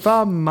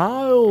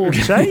 55-mile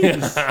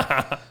chase.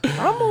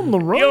 I'm on the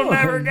run. You'll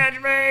never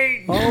catch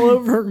me. All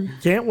over.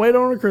 Can't wait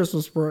on a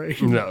Christmas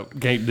break. No,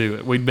 can't do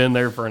it. We'd been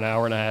there for an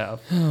hour and a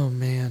half. Oh,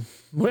 man.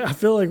 I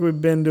feel like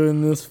we've been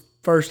doing this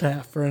first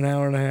half for an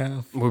hour and a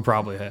half. We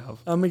probably have.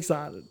 I'm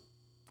excited.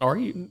 Are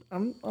you?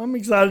 I'm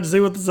excited to see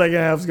what the second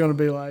half is going to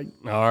be like.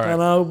 All right.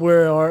 And I hope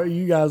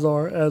you guys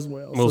are as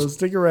well. So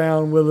stick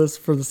around with us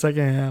for the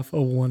second half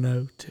of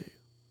 102.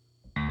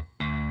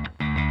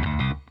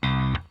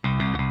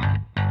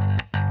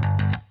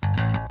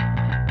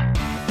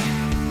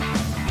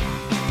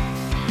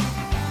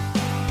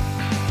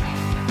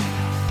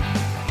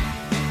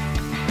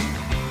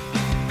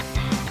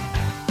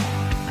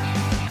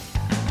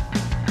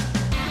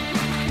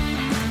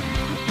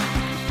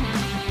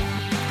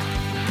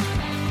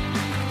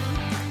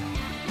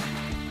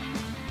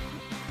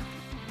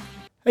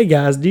 Hey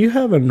guys, do you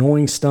have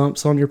annoying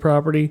stumps on your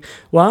property?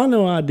 Well, I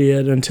know I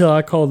did until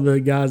I called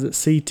the guys at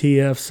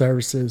CTF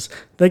Services.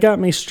 They got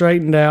me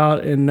straightened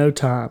out in no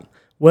time.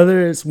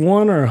 Whether it's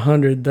 1 or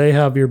 100, they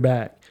have your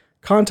back.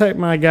 Contact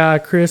my guy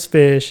Chris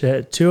Fish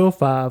at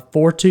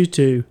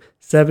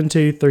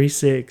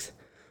 205-422-7236.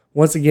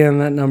 Once again,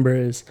 that number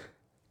is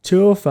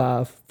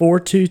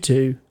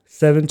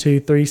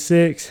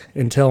 205-422-7236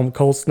 and tell them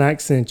Cold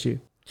Snack sent you.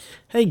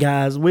 Hey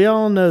guys, we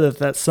all know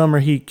that summer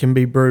heat can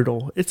be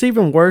brutal. It's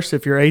even worse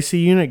if your AC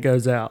unit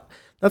goes out.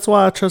 That's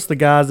why I trust the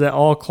guys at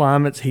All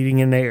Climates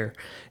Heating and Air.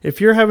 If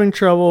you're having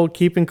trouble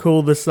keeping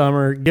cool this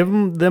summer, give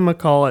them a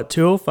call at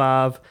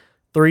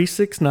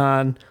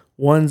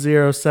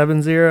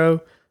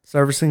 205-369-1070.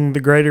 Servicing the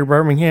greater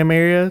Birmingham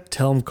area,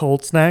 tell them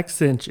Cold Snack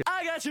sent you.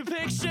 I got your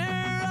picture,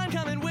 I'm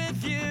coming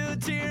with you,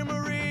 dear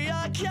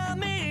Maria, count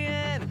me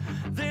in.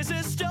 There's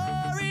a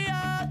story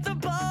at the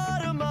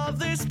bottom of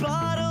this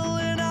bottle,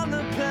 and I'm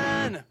the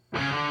pen.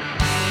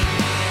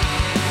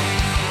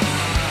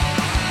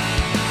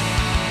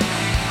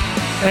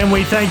 And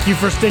we thank you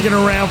for sticking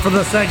around for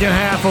the second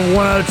half of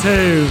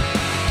 102,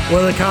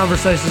 where the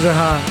conversations are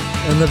hot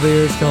and the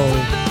beer is cold.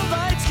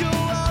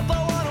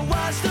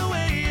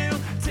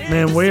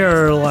 Man, we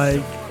are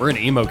like... We're an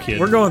emo kid.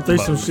 We're going through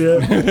some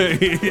shit.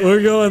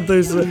 We're going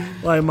through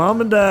some... Like,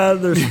 mom and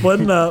dad, they're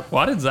splitting up.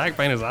 Why did Zach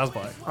paint his eyes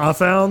black? I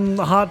found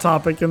the Hot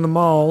Topic in the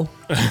mall,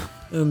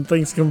 and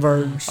things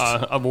converged.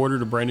 I've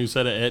ordered a brand new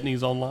set of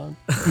Etnies online.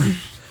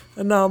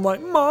 And now I'm like,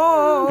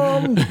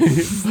 Mom!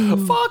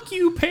 Fuck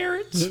you,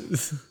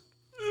 parents!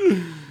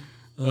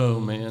 Oh,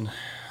 man.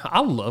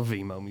 I love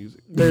emo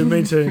music. Dude,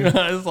 me too.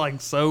 It's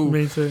like so...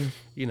 Me too.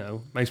 You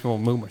know, makes me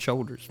want to move my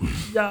shoulders.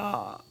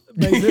 Yeah. Oh,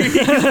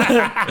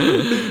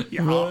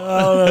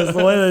 that's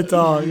the way they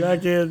talk. I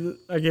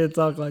can't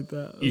talk like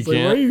that. It's like,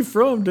 where are you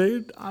from,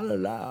 dude? I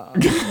don't know.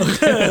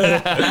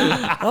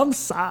 I'm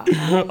sorry.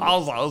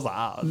 I'm so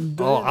sad.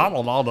 Oh, I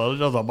don't know. There's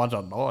just a bunch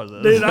of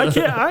noises. Dude,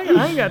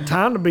 I ain't got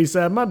time to be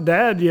sad. My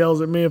dad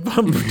yells at me if I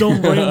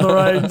don't bring the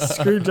right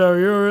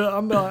screwdriver.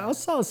 I'm like, I'm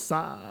so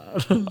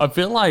sad. I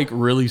feel like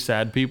really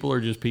sad people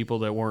are just people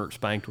that weren't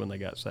spanked when they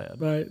got sad.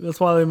 Right. That's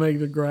why they make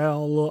the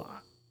growl a little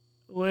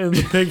in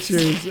the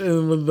pictures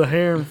and with the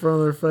hair in front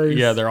of their face.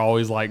 Yeah, they're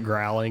always like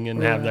growling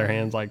and have their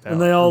hands like that. And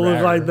they all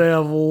look like they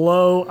have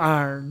low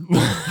iron.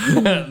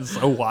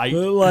 So white.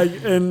 Like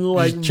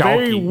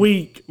very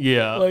weak.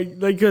 Yeah. Like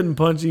they couldn't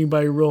punch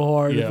anybody real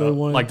hard if they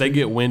wanted like they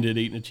get winded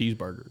eating a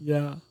cheeseburger.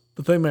 Yeah.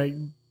 But they make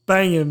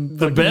banging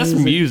the best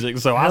music,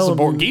 so I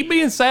support. Keep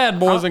being sad,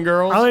 boys and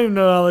girls. I don't even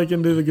know how they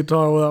can do the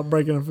guitar without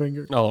breaking a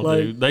finger. Oh, like,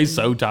 dude, they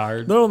so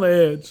tired. They're on the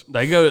edge.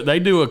 They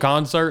do a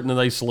concert and then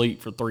they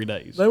sleep for 3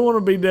 days. They want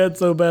to be dead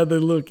so bad they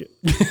look it.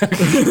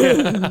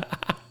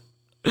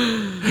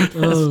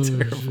 That's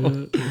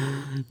terrible. Shit.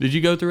 Did you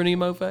go through an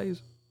emo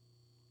phase?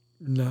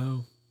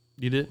 No.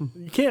 You didn't?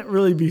 You can't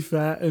really be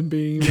fat and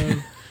be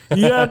emo.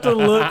 You have to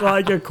look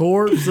like a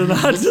corpse, and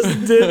I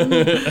just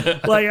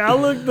didn't. Like, I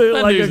looked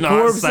like a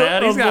corpse.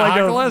 Sad. He's got high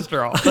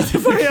cholesterol.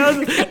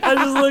 I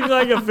just look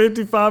like a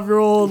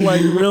 55-year-old like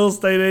real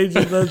estate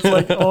agent that's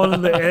like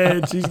on the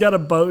edge. He's got a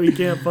boat he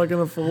can't fucking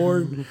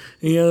afford.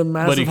 He had a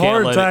massive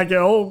heart attack at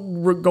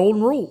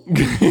Golden Rule.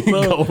 So,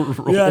 Golden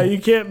Rule. Yeah,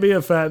 you can't be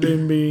a fat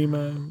dude and be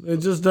emo. It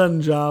just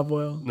doesn't jive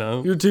well.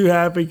 No. You're too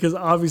happy because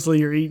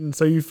obviously you're eating,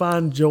 so you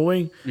find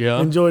joy. Yeah.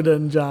 And joy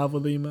doesn't jive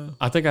with emo.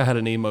 I think I had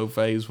an emo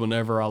phase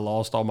whenever I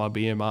lost all my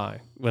BMI.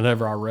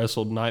 Whenever I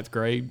wrestled in 9th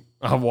grade,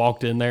 I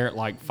walked in there at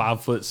like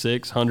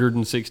 5'6",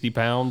 160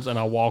 pounds, and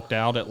I walked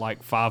out at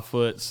like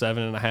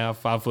 5'7.5",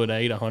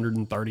 5'8",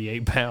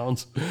 138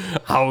 pounds.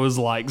 I was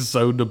like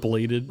so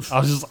depleted. I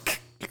was just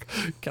like,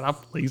 can I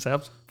please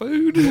have some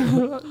food?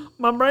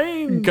 My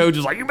brain. Coach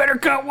is like, you better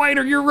cut weight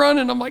or you're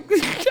running. I'm like,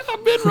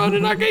 I've been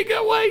running. I can't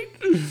cut weight.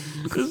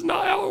 This is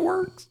not how it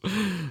works.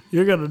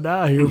 You're going to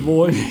die here,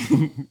 boy.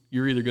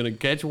 You're either going to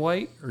catch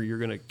weight or you're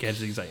going to catch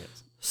these ants.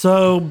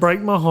 So,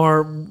 break my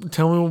heart.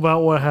 Tell me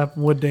about what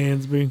happened with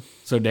Dansby.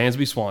 So,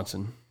 Dansby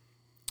Swanson,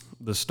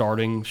 the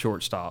starting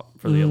shortstop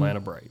for the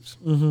Atlanta Braves,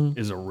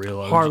 is a real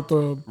OG.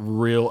 Heartthrob.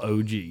 Real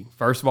OG.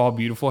 First of all,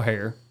 beautiful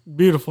hair.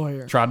 Beautiful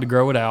hair. Tried to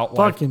grow it out.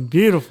 Like, Fucking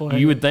beautiful hair.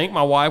 you would think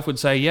my wife would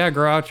say, "Yeah,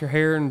 grow out your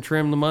hair and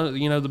trim the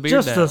beard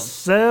Just down." a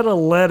set of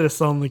lettuce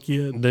on the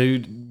kid.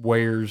 Dude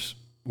wears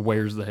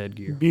the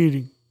headgear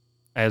Beauty.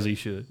 as he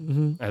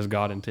should, as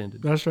God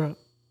intended. That's right.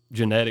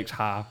 Genetics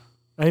high.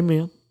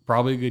 Amen.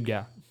 Probably a good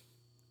guy.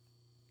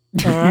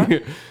 All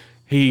right.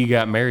 He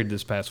got married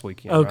this past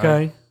weekend. Okay.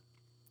 Right?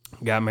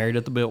 Got married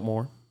at the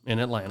Biltmore in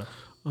Atlanta.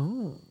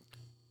 Oh.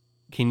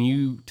 Can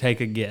you take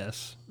a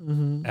guess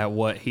at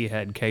what he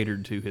had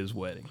catered to his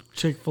wedding?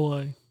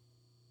 Chick-fil-A.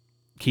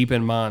 Keep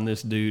in mind,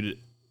 this dude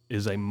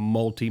is a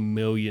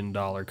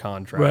multi-million-dollar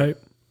contract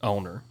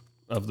owner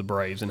of the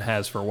Braves and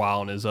has for a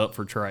while and is up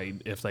for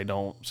trade if they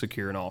don't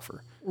secure an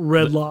offer.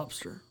 Red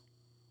Lobster.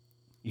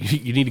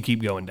 You need to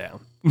keep going down.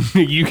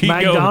 You keep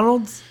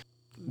McDonald's?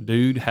 going.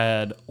 Dude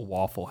had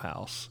Waffle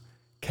House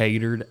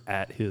catered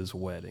at his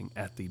wedding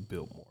at the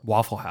Biltmore.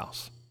 Waffle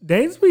House.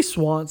 Dansby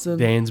Swanson.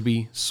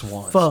 Dansby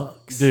Swanson.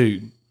 Fucks.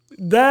 Dude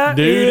That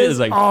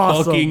is a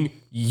awesome. fucking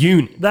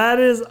unit. That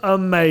is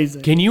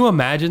amazing. Can you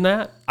imagine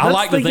that? I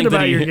like to thinking think that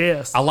about your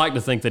guest. I like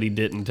to think that he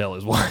didn't tell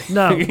his wife.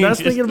 No, He that's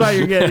just- thinking about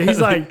your guest. He's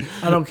like,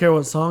 I don't care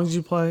what songs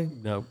you play.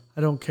 No.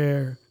 I don't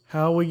care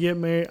how we get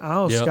married.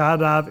 I'll Yep.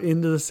 skydive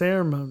into the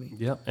ceremony.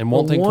 Yep. And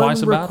won't think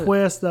twice about it. One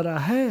request that I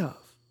have,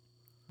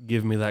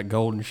 Give me that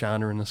golden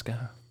shiner in the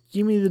sky.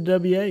 give me the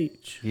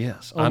WH.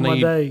 Yes. On my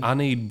day. I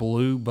need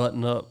blue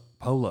button up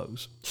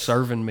polos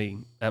serving me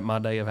at my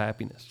day of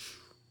happiness.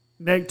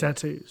 Neck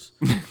tattoos.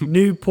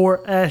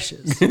 Newport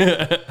ashes.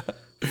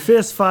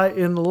 Fist fight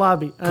in the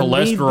lobby. I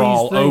need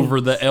Cholesterol these over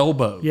things. the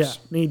elbows. Yeah,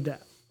 need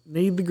that.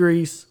 Need the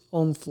grease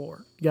on the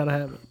floor. Gotta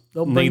have it.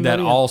 They'll bring Need that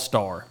in.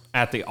 all-star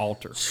at the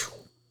altar.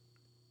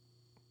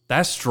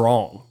 That's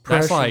strong.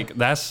 That's Pressure. like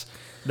that's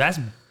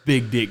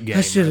big dick game.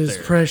 That shit right is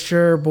there.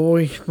 pressure,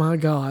 boy. My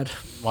God.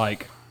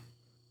 Like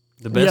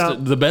the best Yeah.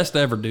 the best to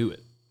ever do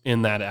it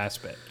in that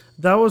aspect.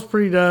 That was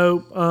pretty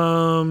dope.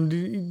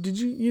 Did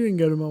you didn't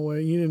go to my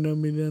wedding? You didn't know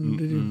me then,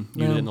 did you?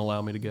 You didn't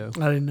allow me to go.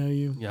 I didn't know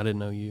you. Yeah, I didn't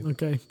know you.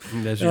 Okay.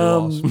 That's your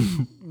loss.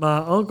 My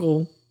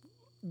uncle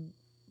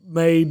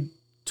made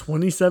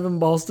 27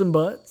 Boston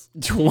butts.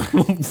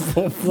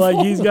 Like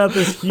he's got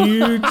this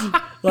huge,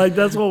 like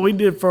that's what we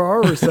did for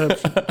our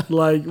reception.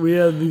 Like we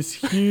had this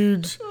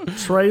huge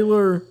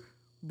trailer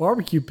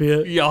barbecue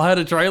pit. Y'all had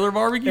a trailer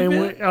barbecue And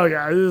pit? oh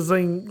yeah, this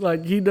thing,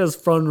 like he does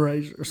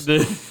fundraisers.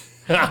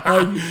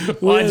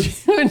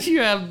 Why'd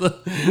you have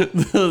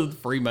the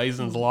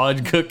Freemasons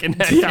Lodge cooking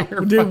at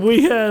your Dude,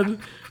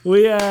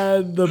 we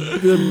had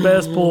the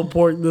best pulled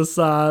pork this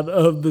side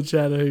of the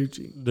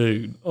Chattahoochee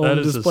Dude, on that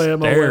is display at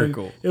my wedding.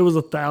 hysterical. It was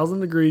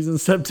 1,000 degrees in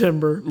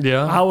September.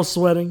 Yeah. I was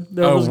sweating.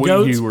 There was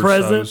goats you were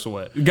present. so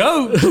sweat.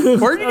 Goats?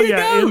 Where'd you Oh get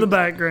yeah, in the goats?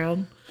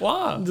 background.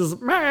 Why?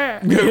 Just meh.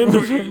 In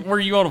the- Were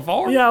you on a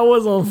farm? yeah, I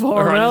was on a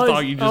farm. Or I just I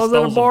thought you just was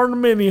stole in a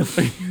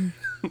barndominium.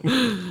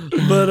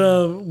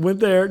 But went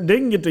there,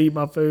 didn't get to eat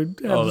my food.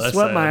 Had Oh, to that's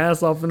sweat my sad.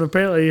 ass off, and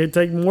apparently had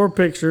taken more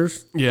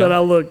pictures Yeah. that I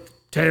looked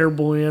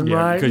terrible in. Yeah,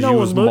 right? 'cause No you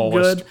one was looked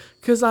moist. good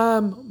because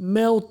I'm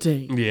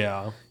melting.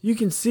 Yeah. You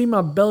can see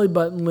my belly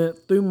button lit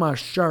through my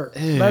shirt.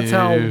 That's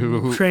how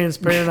Ew.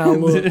 transparent I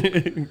look,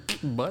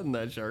 Button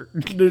that shirt.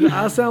 dude.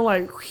 I sound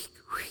like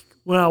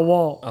when I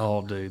walk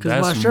Oh, dude,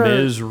 because my that's shirt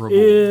miserable.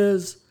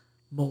 is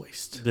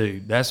moist.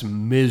 Dude, that's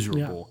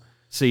miserable.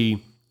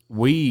 See,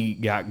 we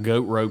got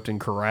goat roped and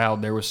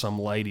corralled. There was some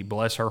lady,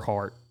 bless her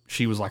heart.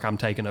 She was like, I'm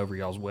taking over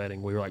y'all's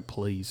wedding. We were like,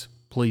 please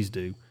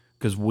do.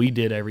 Because we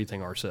did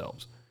everything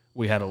ourselves.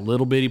 We had a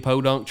little bitty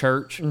podunk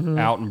church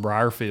out in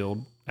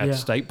Briarfield at Yeah. the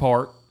state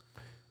park.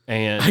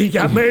 And He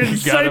got married in got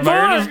State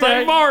married in Park, state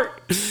right?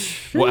 park.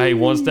 Well, hey,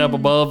 one step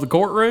above the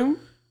courtroom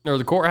or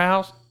the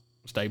courthouse,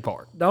 state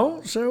park.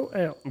 Don't show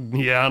out.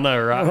 Yeah, I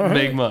know, right?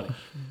 Big money.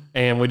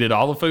 And we did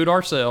all the food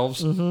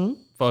ourselves.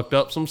 Fucked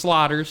up some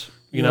sliders.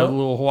 You know, Yep. the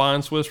little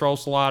Hawaiian Swiss roll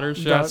sliders.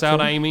 Shouts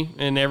Gotcha. out Amy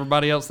and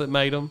everybody else that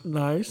made them.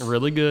 Nice.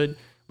 Really good.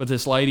 But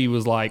this lady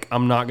was like,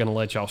 I'm not going to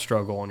let y'all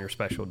struggle on your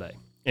special day.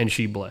 And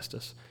she blessed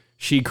us.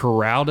 She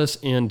corralled us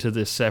into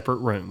this separate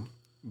room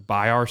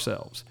by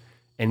ourselves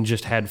and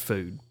just had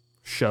food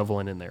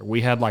shoveling in there. We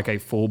had like a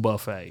full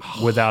buffet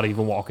without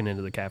even walking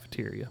into the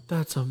cafeteria.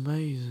 That's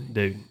amazing.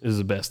 Dude, this is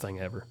the best thing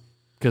ever.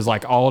 Because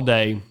like all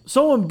day,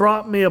 Someone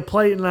brought me a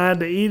plate and I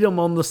had to eat them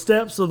on the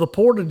steps of the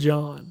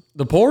Porta-John.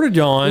 the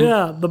Porta-John.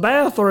 Yeah, the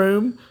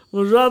bathroom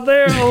was right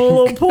there on a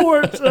little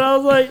porch. And I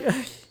was like,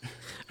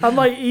 I'm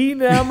like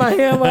eating out of my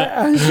hand.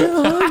 I'm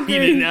so hungry. You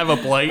didn't have a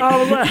plate. I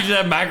was like- You just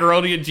had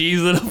macaroni and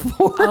cheese in a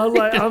fork. I was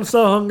like, I'm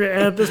so hungry.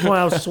 And at this point,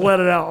 I was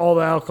sweated out all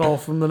the alcohol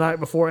from the night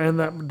before and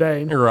that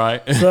day.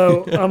 Right.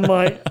 So I'm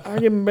like, I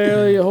can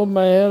barely hold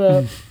my head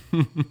up.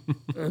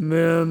 And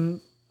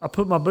then I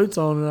put my boots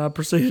on and I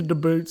proceeded to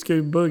boot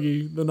Scoot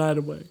Boogie the night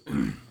away.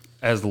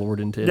 As the Lord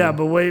intended. Yeah,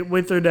 but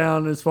we threw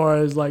down as far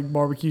as like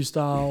barbecue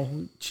style,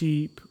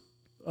 cheap,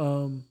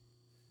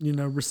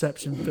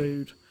 reception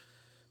food.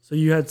 So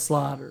you had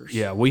sliders.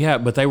 Yeah, we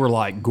had, but they were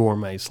like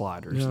gourmet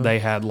sliders. Yeah. They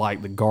had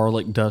like the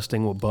garlic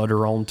dusting with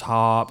butter on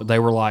top. They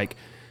were like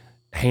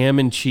ham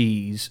and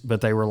cheese,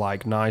 but they were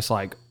like nice,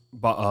 like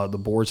the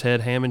Boar's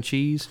Head ham and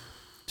cheese,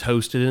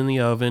 toasted in the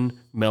oven,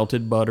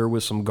 melted butter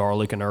with some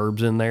garlic and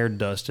herbs in there,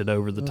 dusted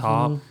over the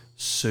top.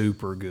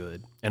 Super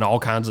good. And all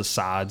kinds of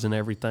sides and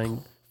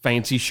everything.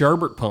 Fancy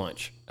sherbet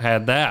punch.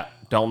 Had that.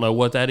 Don't know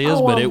what that is,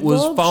 but it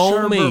was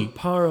foamy.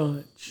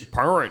 Porridge.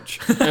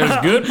 It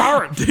was good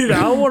porridge. Dude,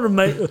 I want to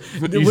make.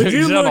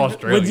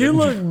 Would you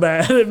look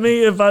bad at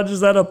me if I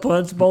just had a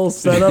punch bowl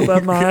set up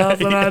at my house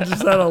and I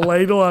just had a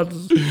ladle? What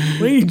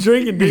are you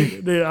drinking,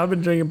 dude? I've been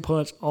drinking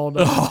punch all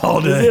day.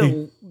 All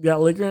day.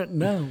 Got liquor in it?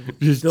 No.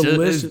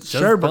 Delicious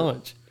sherbet.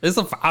 Punch.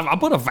 I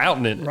put a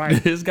fountain in it.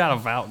 Right. It's got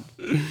a fountain.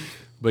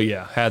 But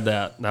yeah, had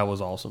that. That was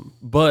awesome.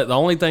 But the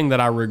only thing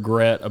that I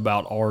regret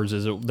about ours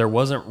is there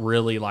wasn't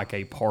really like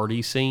a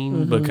party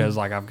scene because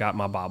like I've got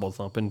my Bible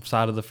thumping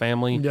side of the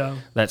family. Yeah.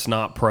 That's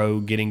not pro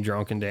getting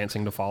drunk and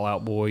dancing to Fall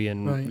Out Boy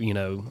and, Right.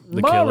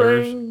 The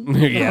Boring.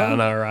 Killers. Yeah, I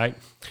know, right?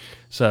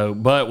 So,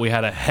 but we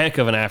had a heck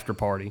of an after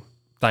party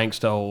thanks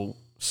to old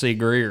C.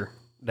 Greer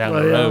down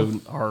the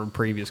road, our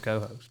previous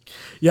co-host.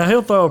 Yeah,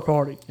 he'll throw a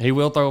party. He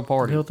will throw a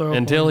party He'll throw a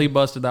until party. he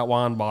busted that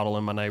wine bottle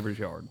in my neighbor's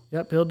yard.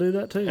 Yep, he'll do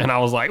that too. And I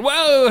was like,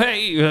 whoa,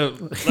 hey,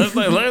 let's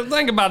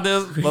think about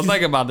this. Let's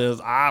think about this.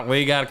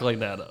 We got to clean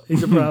that up.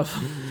 He's a problem.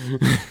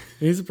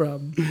 He's a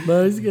problem,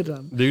 but he's a good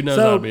time. Dude knows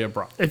how to be a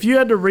problem. If you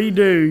had to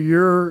redo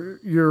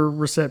your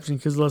reception,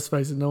 because let's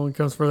face it, no one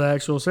comes for the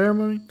actual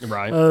ceremony.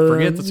 Right.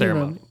 Forget the you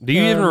ceremony. know, Do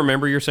you even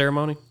remember your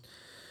ceremony?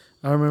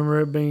 I remember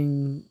it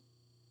being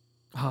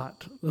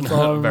hot. That's all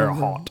I remember. Very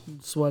hot.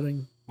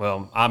 Sweating.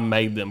 Well, I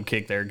made them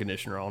kick the air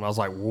conditioner on. I was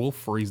like, we'll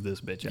freeze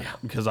this bitch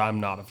out because I'm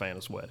not a fan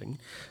of sweating.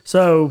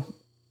 So,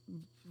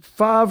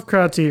 5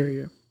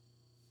 criteria: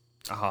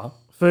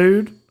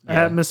 food,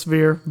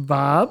 atmosphere,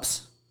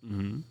 vibes,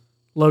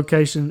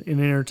 location, and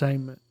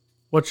entertainment.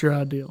 What's your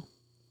ideal?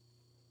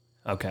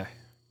 Okay.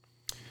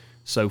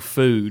 So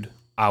food,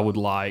 I would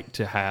like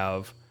to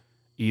have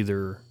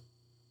either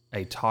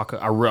a taco.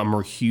 I'm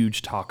a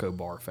huge taco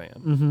bar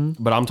fan,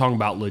 but I'm talking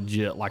about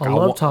legit. Like I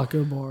love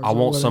taco bars. I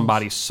want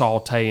somebody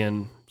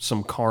sauteing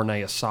some carne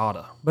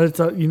asada. But it's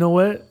you know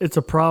what? It's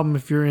a problem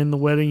if you're in the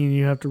wedding and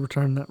you have to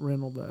return that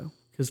rental though,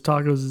 because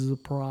tacos is a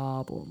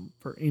problem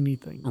for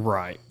anything.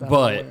 Right, That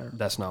but I'm aware.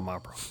 that's not my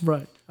problem.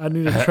 Right. I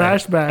need a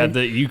trash bag.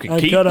 You can I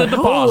keep cut the a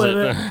hole in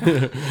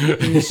deposit.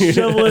 it and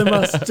shovel it in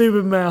my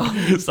stupid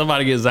mouth.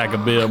 Somebody get Zach a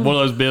bib, one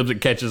of those bibs that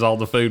catches all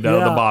the food down at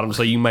the Yeah. bottom,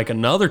 so you make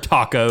another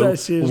taco That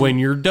shit is- when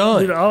you're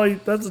done.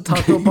 Dude, that's a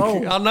taco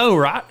bowl. I know,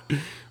 right?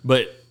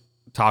 But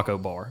taco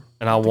bar,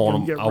 and I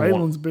want Get them.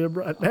 Raylan's bib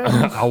right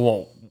now. I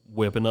want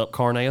whipping up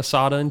carne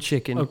asada and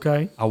chicken.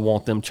 Okay. I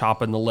want them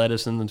chopping the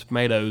lettuce and the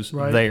tomatoes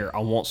Right. there.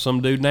 I want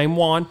some dude named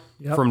Juan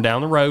Yep. from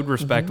down the road,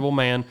 respectable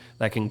man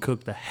that can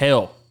cook the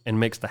hell and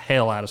mix the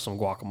hell out of some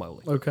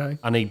guacamole. Okay.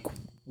 I need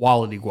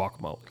quality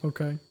guacamole,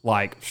 Okay.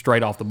 like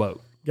straight off the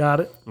boat. Got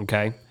it.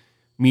 Okay.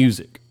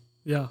 Music.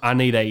 Yeah. I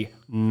need a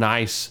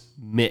nice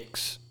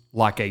mix,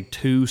 like a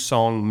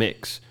 2-song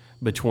mix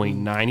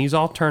between 90s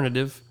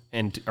alternative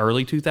and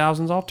early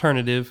 2000s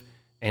alternative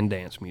and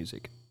dance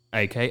music,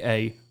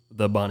 aka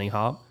the Bunny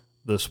Hop,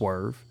 the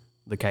Swerve,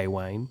 the K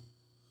Wayne,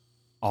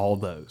 all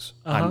those.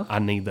 I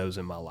need those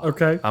in my life.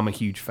 Okay. I'm a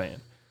huge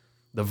fan.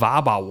 The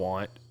vibe I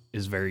want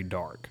is very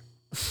dark.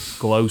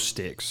 Glow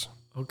sticks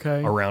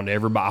Okay. around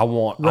everybody. I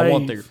want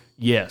there. Rave.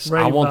 Yes,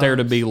 Rave I want there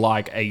to vibes. be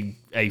like a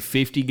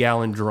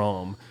 50-gallon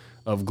drum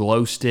of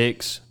glow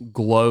sticks,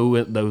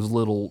 those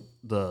little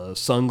the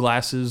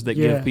sunglasses that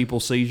Yeah. give people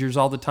seizures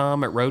all the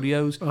time at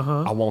rodeos.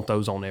 I want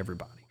those on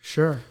everybody,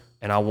 Sure.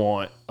 and I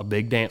want a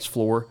big dance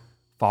floor,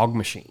 fog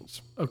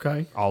machines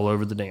Okay. all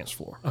over the dance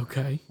floor.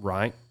 Okay.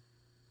 Right?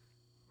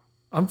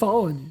 I'm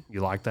following You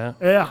like that?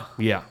 you. Yeah.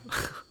 Yeah.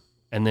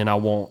 And then I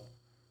want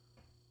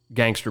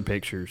gangster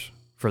pictures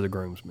for the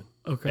groomsmen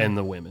Okay. and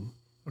the women,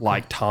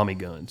 like Tommy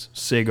guns,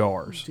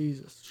 cigars.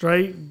 Jesus.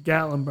 Straight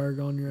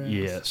Gatlinburg on your ass.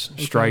 Yes,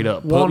 straight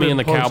up. Put Wanted me in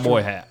the poster.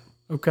 cowboy hat.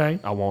 Okay.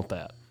 I want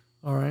that.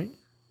 All right.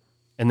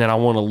 And then I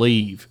want to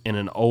leave in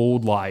an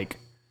old,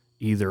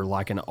 either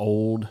like an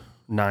old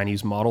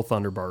 90s model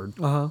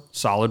Thunderbird,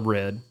 solid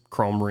red,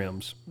 chrome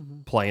rims,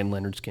 playing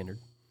Leonard Skinner.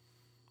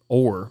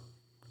 Or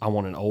I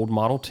want an old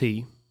Model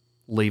T,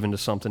 leaving to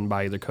something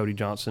by either Cody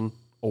Johnson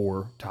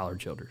or Tyler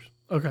Childers.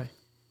 Okay.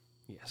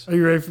 Yes. Are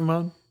you ready for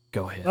mine?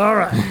 Go ahead. All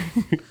right.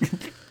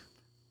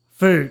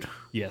 Food.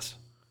 Yes.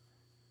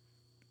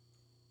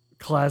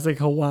 Classic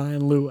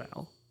Hawaiian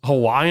luau.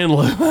 Hawaiian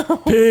luau.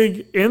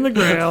 Pig in the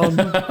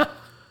ground.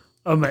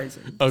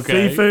 Amazing.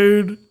 Okay.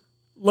 Seafood.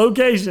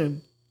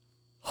 Location.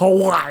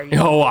 Hawaii.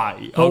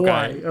 Hawaii. Okay.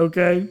 Hawaii.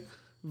 Okay.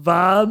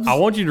 Vibes. I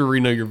want you to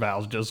renew your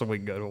vows just so we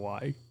can go to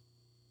Hawaii.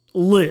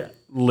 Lit.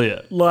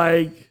 Lit.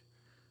 Like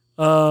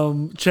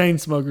chain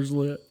smokers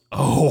lit.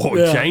 Oh,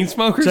 Yeah. chain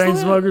smokers? Chain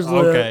smokers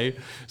lit. Okay.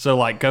 So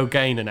like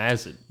cocaine and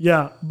acid.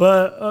 Yeah,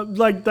 but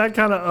like that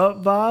kind of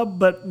up vibe,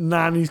 but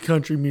 90s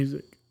country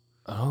music.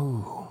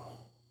 Oh.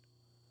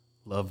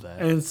 Love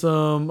that. And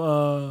some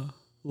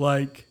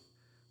like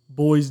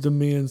Boys to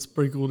Men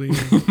sprinkled in.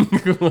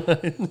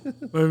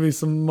 Maybe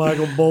some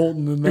Michael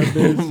Bolton in that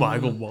bitch.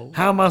 Michael Bolton.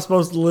 How am I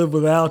supposed to live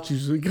without you?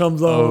 So it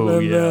comes on Oh,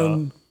 and yeah.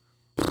 then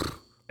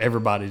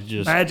everybody's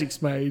just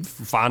Magic's made.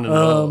 finding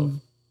love.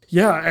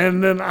 Yeah,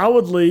 and then I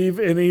would leave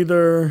in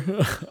either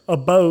a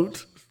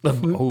boat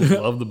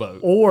Love the boat.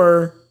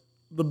 or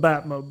the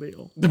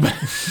Batmobile, The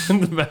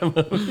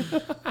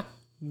Batmobile.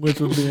 which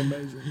would be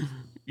amazing.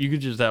 You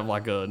could just have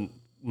like a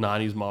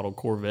 90s model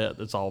Corvette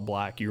that's all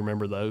black. You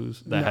remember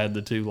those that had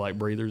the two like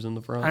breathers in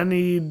the front? I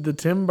need the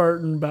Tim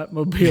Burton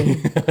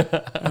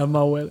Batmobile at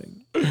my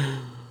wedding.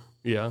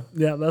 Yeah.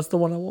 Yeah, that's the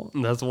one I want.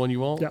 That's the one you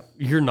want? Yeah.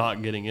 You're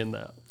not getting in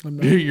that. I'm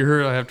not. You're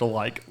going to have to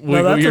like No,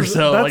 wiggle that's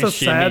yourself. that's like a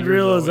shimmy sad yourself.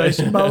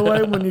 realization, by the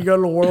way, when you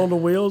go to World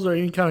of Wheels or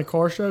any kind of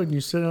car show and you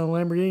sit in a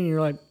Lamborghini and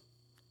you're like,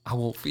 I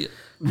won't fit.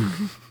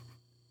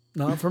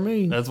 not for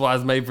me. That's why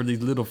it's made for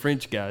these little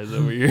French guys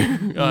over here.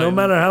 No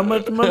matter how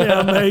much money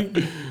I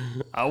make,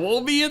 I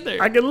won't be in there.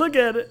 I can look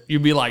at it.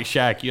 You'd be like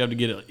Shaq. You have to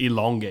get it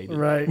elongated.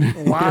 Right.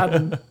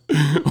 Widen.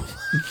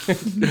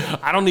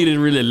 I don't need it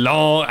really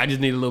long. I just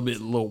need a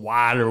little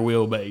wider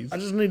wheelbase. I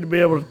just need to be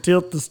able to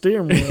tilt the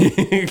steering wheel.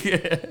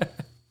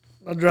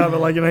 I drive it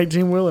like an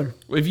 18-wheeler.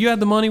 If you had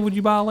the money, would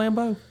you buy a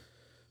Lambo?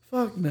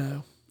 Fuck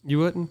no. You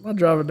wouldn't? I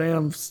drive a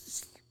damn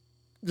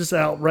just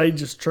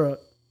outrageous truck.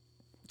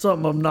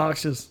 Something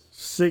obnoxious.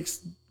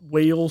 6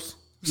 wheels.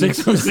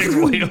 Six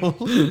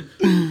wheels.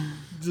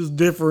 Just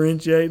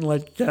differentiating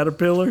like a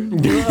Caterpillar.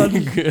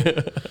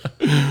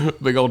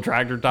 Big old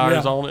tractor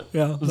tires Yeah. on it.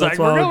 Yeah, It's that's like,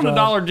 why I we're would going to drive.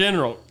 Dollar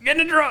General. Get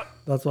in the truck.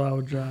 That's what I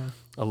would drive.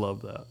 I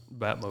love that.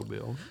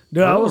 Batmobile.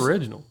 Dude, I Real was-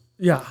 original.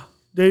 Yeah.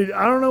 Dude,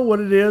 I don't know what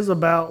it is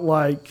about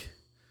like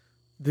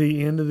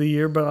the end of the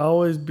year, but I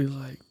always be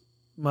like,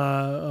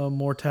 my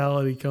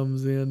mortality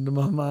comes into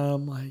my mind.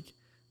 I'm like,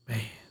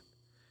 man,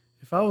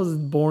 if I was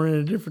born in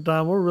a different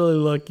time, we're really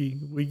lucky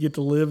we get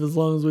to live as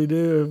long as we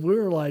do. If we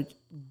were like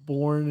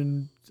born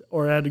and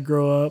or had to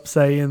grow up,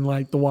 say in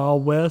like the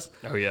Wild West,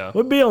 Oh, yeah.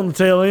 we'd be on the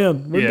tail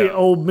end. We'd be Yeah.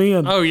 old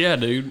men Oh, yeah,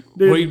 dude.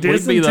 Dude, We'd be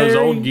those dysentery.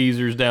 old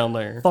geezers down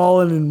there.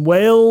 falling in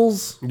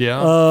whales. Yeah.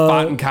 Uh,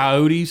 Fighting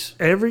coyotes.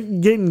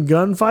 Getting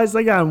gunfights.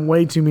 They got in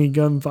way too many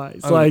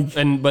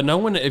gunfights. But no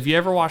one, if you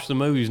ever watch the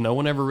movies, no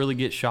one ever really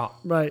gets shot.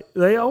 Right.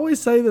 They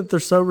always say that they're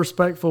so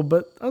respectful,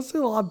 but I see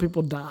a lot of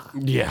people die.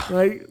 Yeah.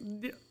 Like,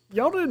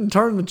 y'all didn't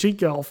turn the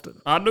cheek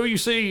often. I do you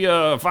see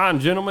a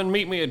fine gentleman,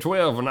 meet me at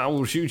 12 and I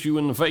will shoot you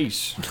in the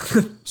face.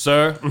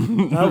 Sir.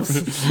 That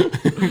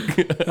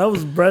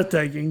was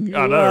breathtaking.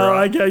 I know, I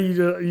right? like how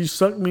you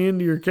sucked me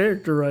into your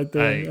character right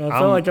there. Hey, I felt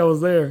I'm- like I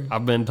was there.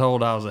 I've been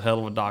told I was a hell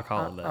of a Doc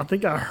Holliday. I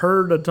think I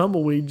heard a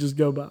tumbleweed just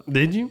go by.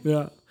 Did you?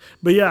 Yeah.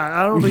 But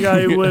yeah, I don't think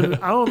I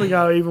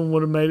even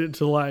would have made it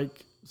to like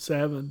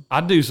 7.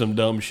 I do some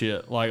dumb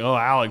shit. Like,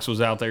 Alex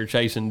was out there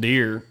chasing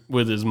deer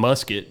with his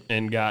musket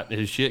and got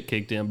his shit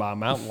kicked in by a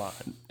mountain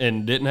lion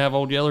and didn't have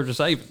Old Yeller to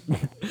save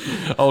him.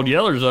 Old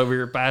Yeller's over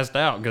here passed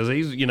out because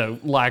he's,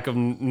 lack of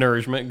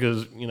nourishment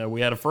because,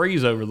 we had a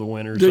freeze over the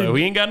winter. So Dude.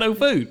 he ain't got no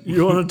food.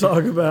 You want to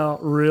talk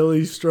about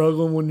really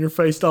struggling when you're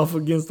faced off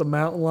against a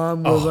mountain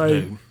lion with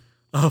dude.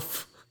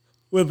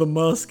 with a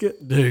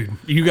musket? Dude,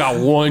 you got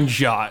one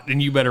shot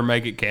and you better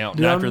make it count.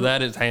 Dude, And after I'm-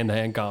 that, it's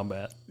hand-to-hand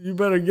combat. You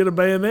better get a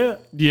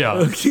bayonet.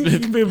 Yeah.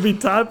 You be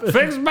typing.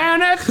 Fix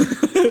bayonet!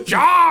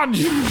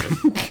 Charge!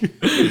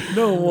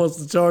 No one wants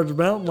to charge a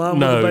mountain lion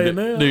with a No,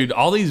 bayonet. dude,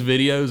 all these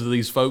videos of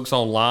these folks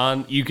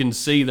online, you can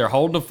see they're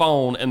holding a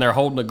phone and they're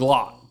holding a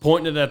Glock,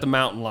 pointing it at the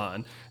mountain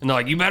lion. And they're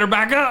like, you better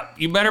back up.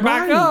 You better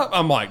back Right. up.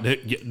 I'm like,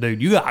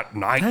 dude, you got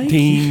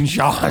 19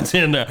 shots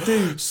in there.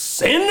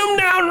 Send them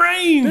down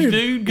range,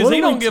 dude, because what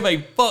he are we don't give a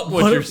fuck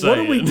what, What, you're saying. what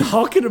are we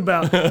talking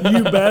about?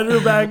 You better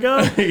back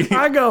up.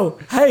 I go,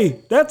 hey,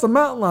 that's a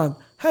mountain lion.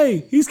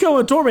 Hey, he's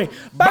coming toward me.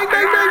 Bang, bang,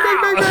 bang,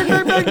 bang, bang,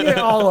 bang, bang, bang.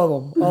 Yeah, all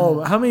of them. All of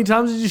them. How many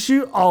times did you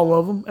shoot? All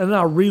of them. And then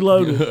I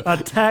reloaded.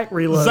 Attack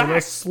reloaded. I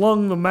Zach,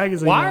 slung the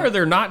magazine. Why out. are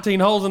there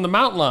 19 holes in the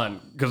mountain lion?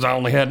 Because I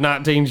only had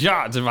 19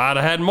 shots. If I'd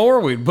have had more,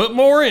 we'd put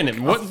more in it.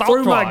 What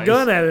Threw my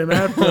gun at him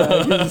after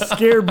that. It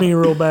scared me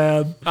real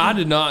bad. I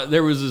did not.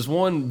 There was this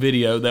one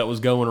video that was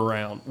going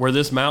around where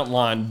this mountain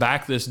lion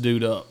backed this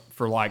dude up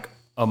for like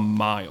a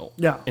mile.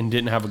 Yeah. And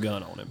didn't have a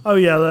gun on him. Oh,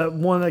 yeah, that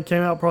one that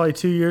came out probably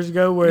 2 years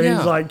ago where Yeah.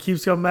 he's like,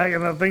 keeps coming back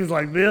and things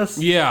like this.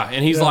 Yeah,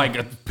 and he's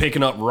like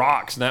picking up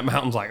rocks, and that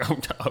mountain's like, oh,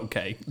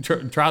 okay,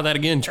 try that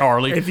again,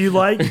 Charlie. If you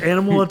like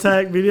animal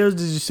attack videos,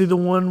 did you see the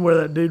one where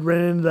that dude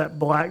ran into that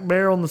black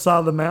bear on the side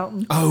of the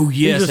mountain? Oh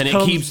yes, just and it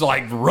comes- keeps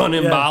like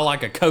running Yeah. by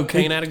like a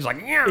cocaine addict. He's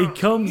like, yeah, He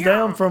comes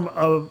down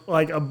from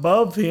like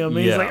above him,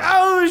 and he's Yeah. like,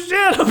 "Oh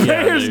shit, a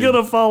bear's dude.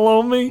 gonna fall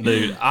on me."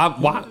 dude.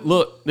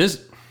 Look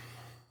this.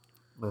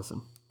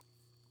 Listen,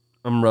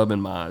 I'm rubbing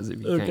my eyes if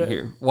you can't Okay.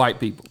 hear. White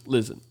people,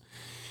 listen.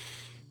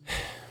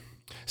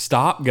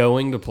 Stop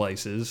going to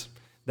places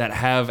that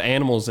have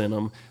animals in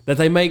them that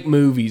they make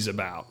movies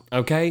about.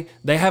 Okay,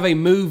 they have a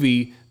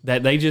movie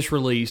that they just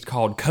released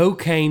called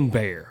Cocaine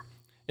Bear.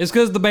 It's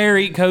because the bear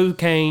eat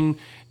cocaine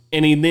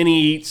and then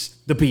he eats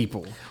the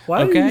people.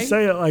 Why okay? do you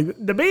say it like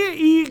the bear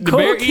eat The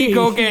bear eat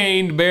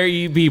cocaine, the bear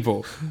eat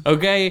people.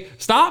 Okay?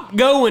 Stop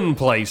going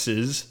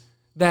places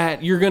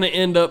that you're going to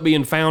end up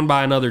being found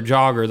by another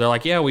jogger. They're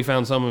like, yeah, we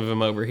found some of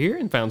him over here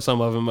and found some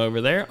of him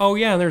over there. Oh,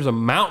 yeah, there's a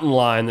mountain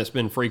lion that's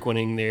been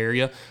frequenting the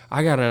area.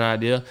 I got an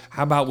idea.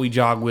 How about we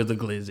jog with a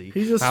glizzy?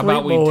 He's a How sweet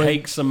about we boy.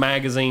 take some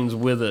magazines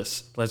with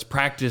us? Let's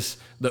practice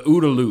the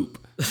OODA loop.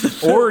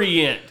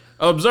 Orient,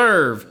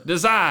 observe,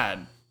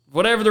 decide.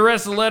 Whatever the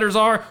rest of the letters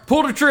are,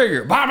 pull the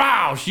trigger. Bow,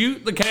 bow,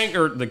 shoot the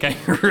kangaroo. The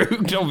kangaroo.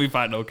 Don't be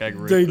fighting no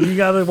kangaroo. Dude, you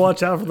got to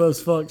watch out for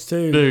those fucks,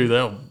 too. Dude,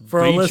 they'll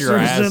For our beat your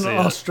ass listeners in in.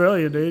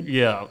 Australia, dude.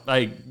 Yeah,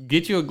 hey,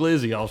 get you a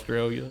glizzy,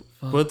 Australia.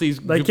 Put these.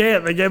 They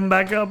can't. They gave them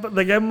back up.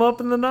 They gave them up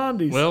in the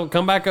 90s. Well,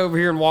 come back over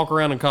here and walk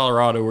around in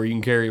Colorado where you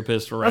can carry a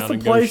pistol around That's a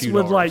and go place shoot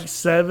with ours. like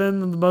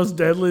 7 of the most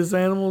deadliest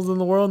animals in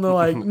the world. And they're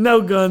like,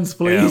 no guns,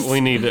 please. Yeah,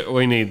 we need it.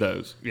 We need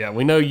those. Yeah,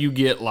 we know you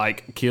get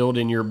like killed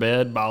in your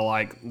bed by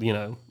like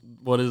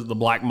what is it, the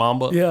black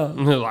mamba? Yeah.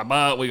 like,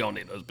 but we gonna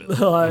need those pistols.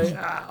 Like,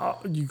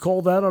 you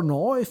call that a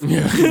knife?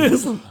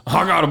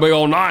 I got a big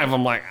old knife.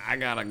 I'm like, I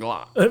got a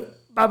Glock.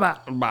 Bye-bye.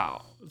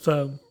 Bow.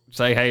 So,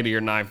 Say hey to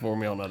your knife for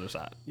me on the other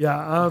side. yeah,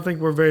 I don't think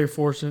we're very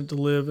fortunate to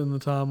live in the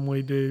time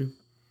we do.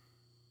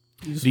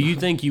 Do you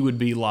think you would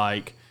be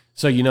like,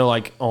 so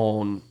like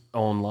on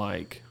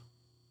like,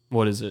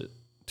 what is it,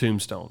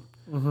 Tombstone?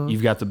 Mm-hmm.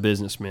 You've got the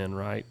businessmen,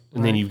 right?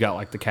 And then you've got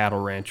like the cattle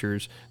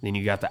ranchers. Then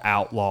you got the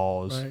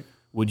outlaws. Right.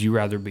 Would you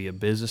rather be a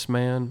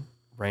businessman,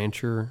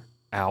 rancher,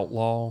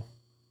 outlaw,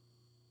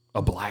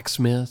 a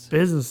blacksmith,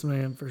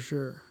 Businessman for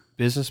sure.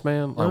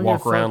 businessman? Like Don't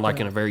walk get around fucked like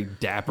up. in a very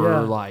dapper, Yeah.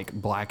 like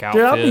black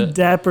Dude, I'll be outfit.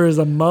 dapper as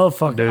a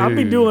motherfucker. I'll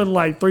be Dude. doing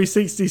like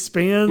 360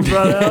 spins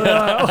right out there.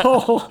 Like,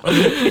 oh,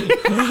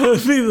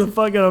 I'd be the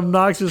fucking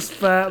obnoxious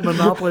fat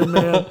Monopoly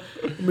man.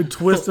 I'd be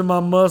twisting my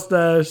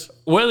mustache.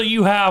 Whether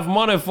you have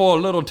money for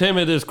a little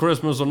Timmy this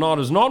Christmas or not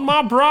is not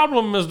my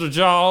problem, Mr.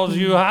 Charles.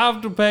 You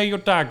have to pay your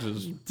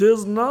taxes.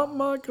 Tis not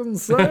my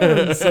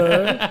concern,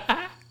 sir.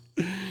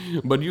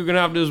 But you can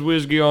have this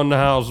whiskey on the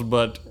house,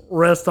 but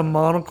Rest a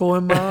monocle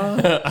in my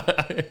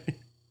eye.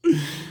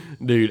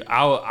 dude,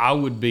 I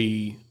would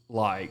be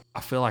like,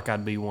 I feel like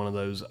I'd be one of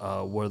those,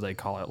 what do they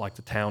call it? Like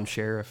the town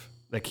sheriff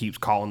that keeps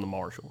calling the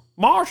marshal.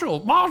 Marshal,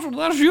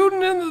 they're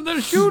shooting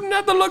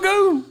at the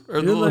lagoon. Or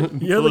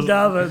You're the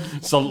guy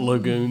that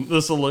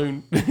the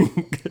saloon.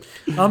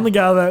 I'm the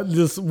guy that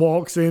just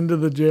walks into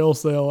the jail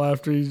cell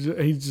after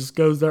he just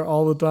goes there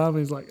all the time.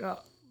 He's like, oh,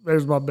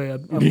 there's my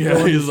bed. I'm Yeah,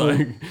 going to he's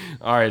sleep." like,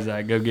 all right,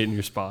 Zach, go get in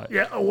your spot.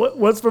 Yeah,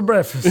 what's for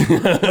breakfast?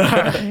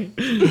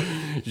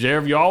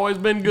 Sheriff, you always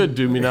been good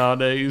to me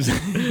nowadays.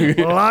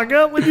 Lock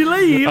up when you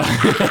leave.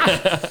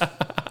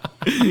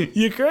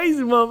 You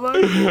crazy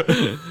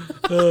motherfucker.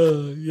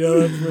 Yeah,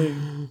 that's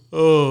me.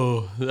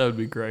 Oh, that would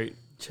be great.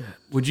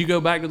 Would you go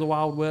back to the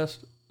Wild West?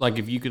 Like,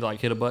 if you could like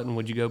hit a button,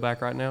 would you go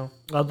back right now?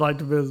 I'd like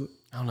to visit.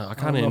 I don't know. I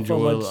kind of know if I'd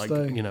enjoy like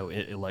to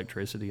stay.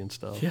 electricity and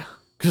stuff. Yeah.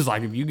 Because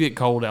like if you get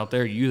cold out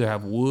there, you either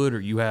have wood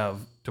or you have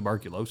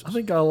tuberculosis. I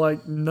think I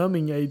like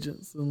numbing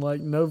agents and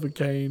like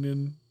Novocaine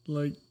and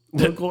like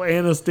local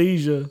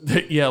anesthesia.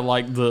 Yeah,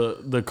 like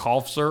the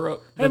cough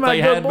syrup Hey, that my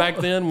they good had boy. back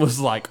then was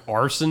like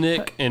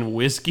arsenic and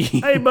whiskey.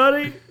 Hey,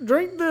 buddy,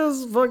 drink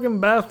this fucking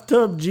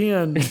bathtub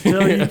gin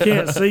until you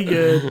can't see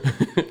good.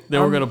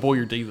 Then we're gonna pull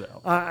your teeth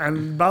out.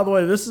 And by the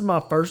way, this is my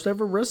first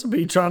ever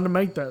recipe trying to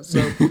make that.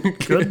 So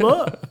good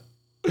luck.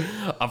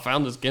 I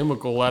found this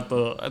chemical at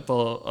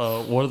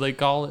the what do they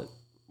call it?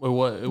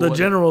 The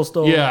general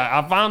store. Yeah,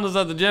 I found this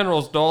at the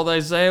general store. They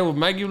say it would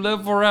make you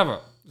live forever.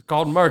 It's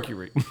called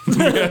mercury.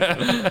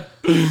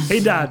 He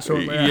died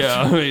shortly after.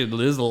 Yeah, I mean, this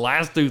is the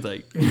last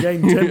toothache. He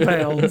gained 10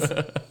 pounds.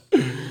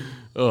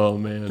 Oh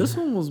man, This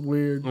one was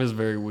weird. it was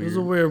very It weird. was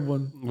a weird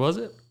one. Was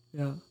it?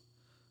 Yeah.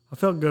 I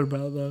felt good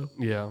about it, though.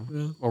 Yeah.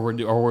 Yeah. Or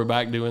we're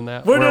back doing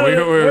that. We're Where doing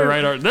it. we're We're-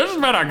 radar. This has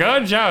been a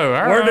good show.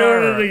 We're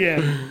doing it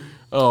again.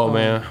 Oh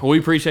man, we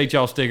appreciate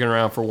y'all sticking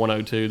around for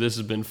 102. This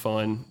has been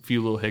fun. A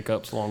few little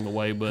hiccups along the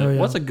way, but Oh, yeah.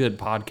 what's a good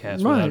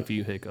podcast Right. without a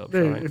few hiccups,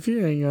 Dude, right? if you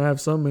ain't going to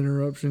have some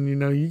interruption,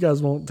 you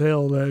guys won't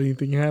tell that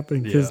anything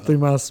happened because Yeah. through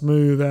my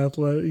smooth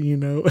athletic,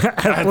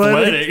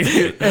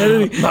 Athletic.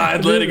 editing. My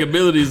athletic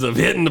abilities of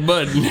hitting the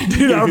button.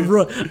 Dude,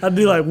 I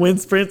do like wind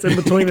sprints in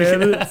between the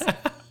edits.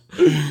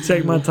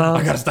 Check my time.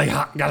 I gotta stay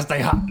hot. Gotta stay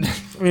hot.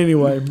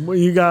 Anyway,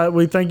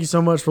 we thank you so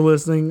much for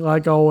listening.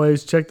 Like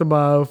always, check the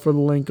bio for the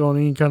link on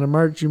any kind of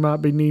merch you might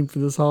be needing for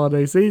this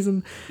holiday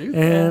season.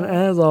 And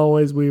as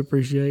always, we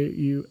appreciate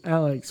you,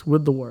 Alex,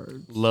 with the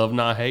words. Love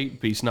not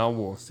hate, peace not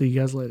war. See you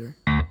guys later.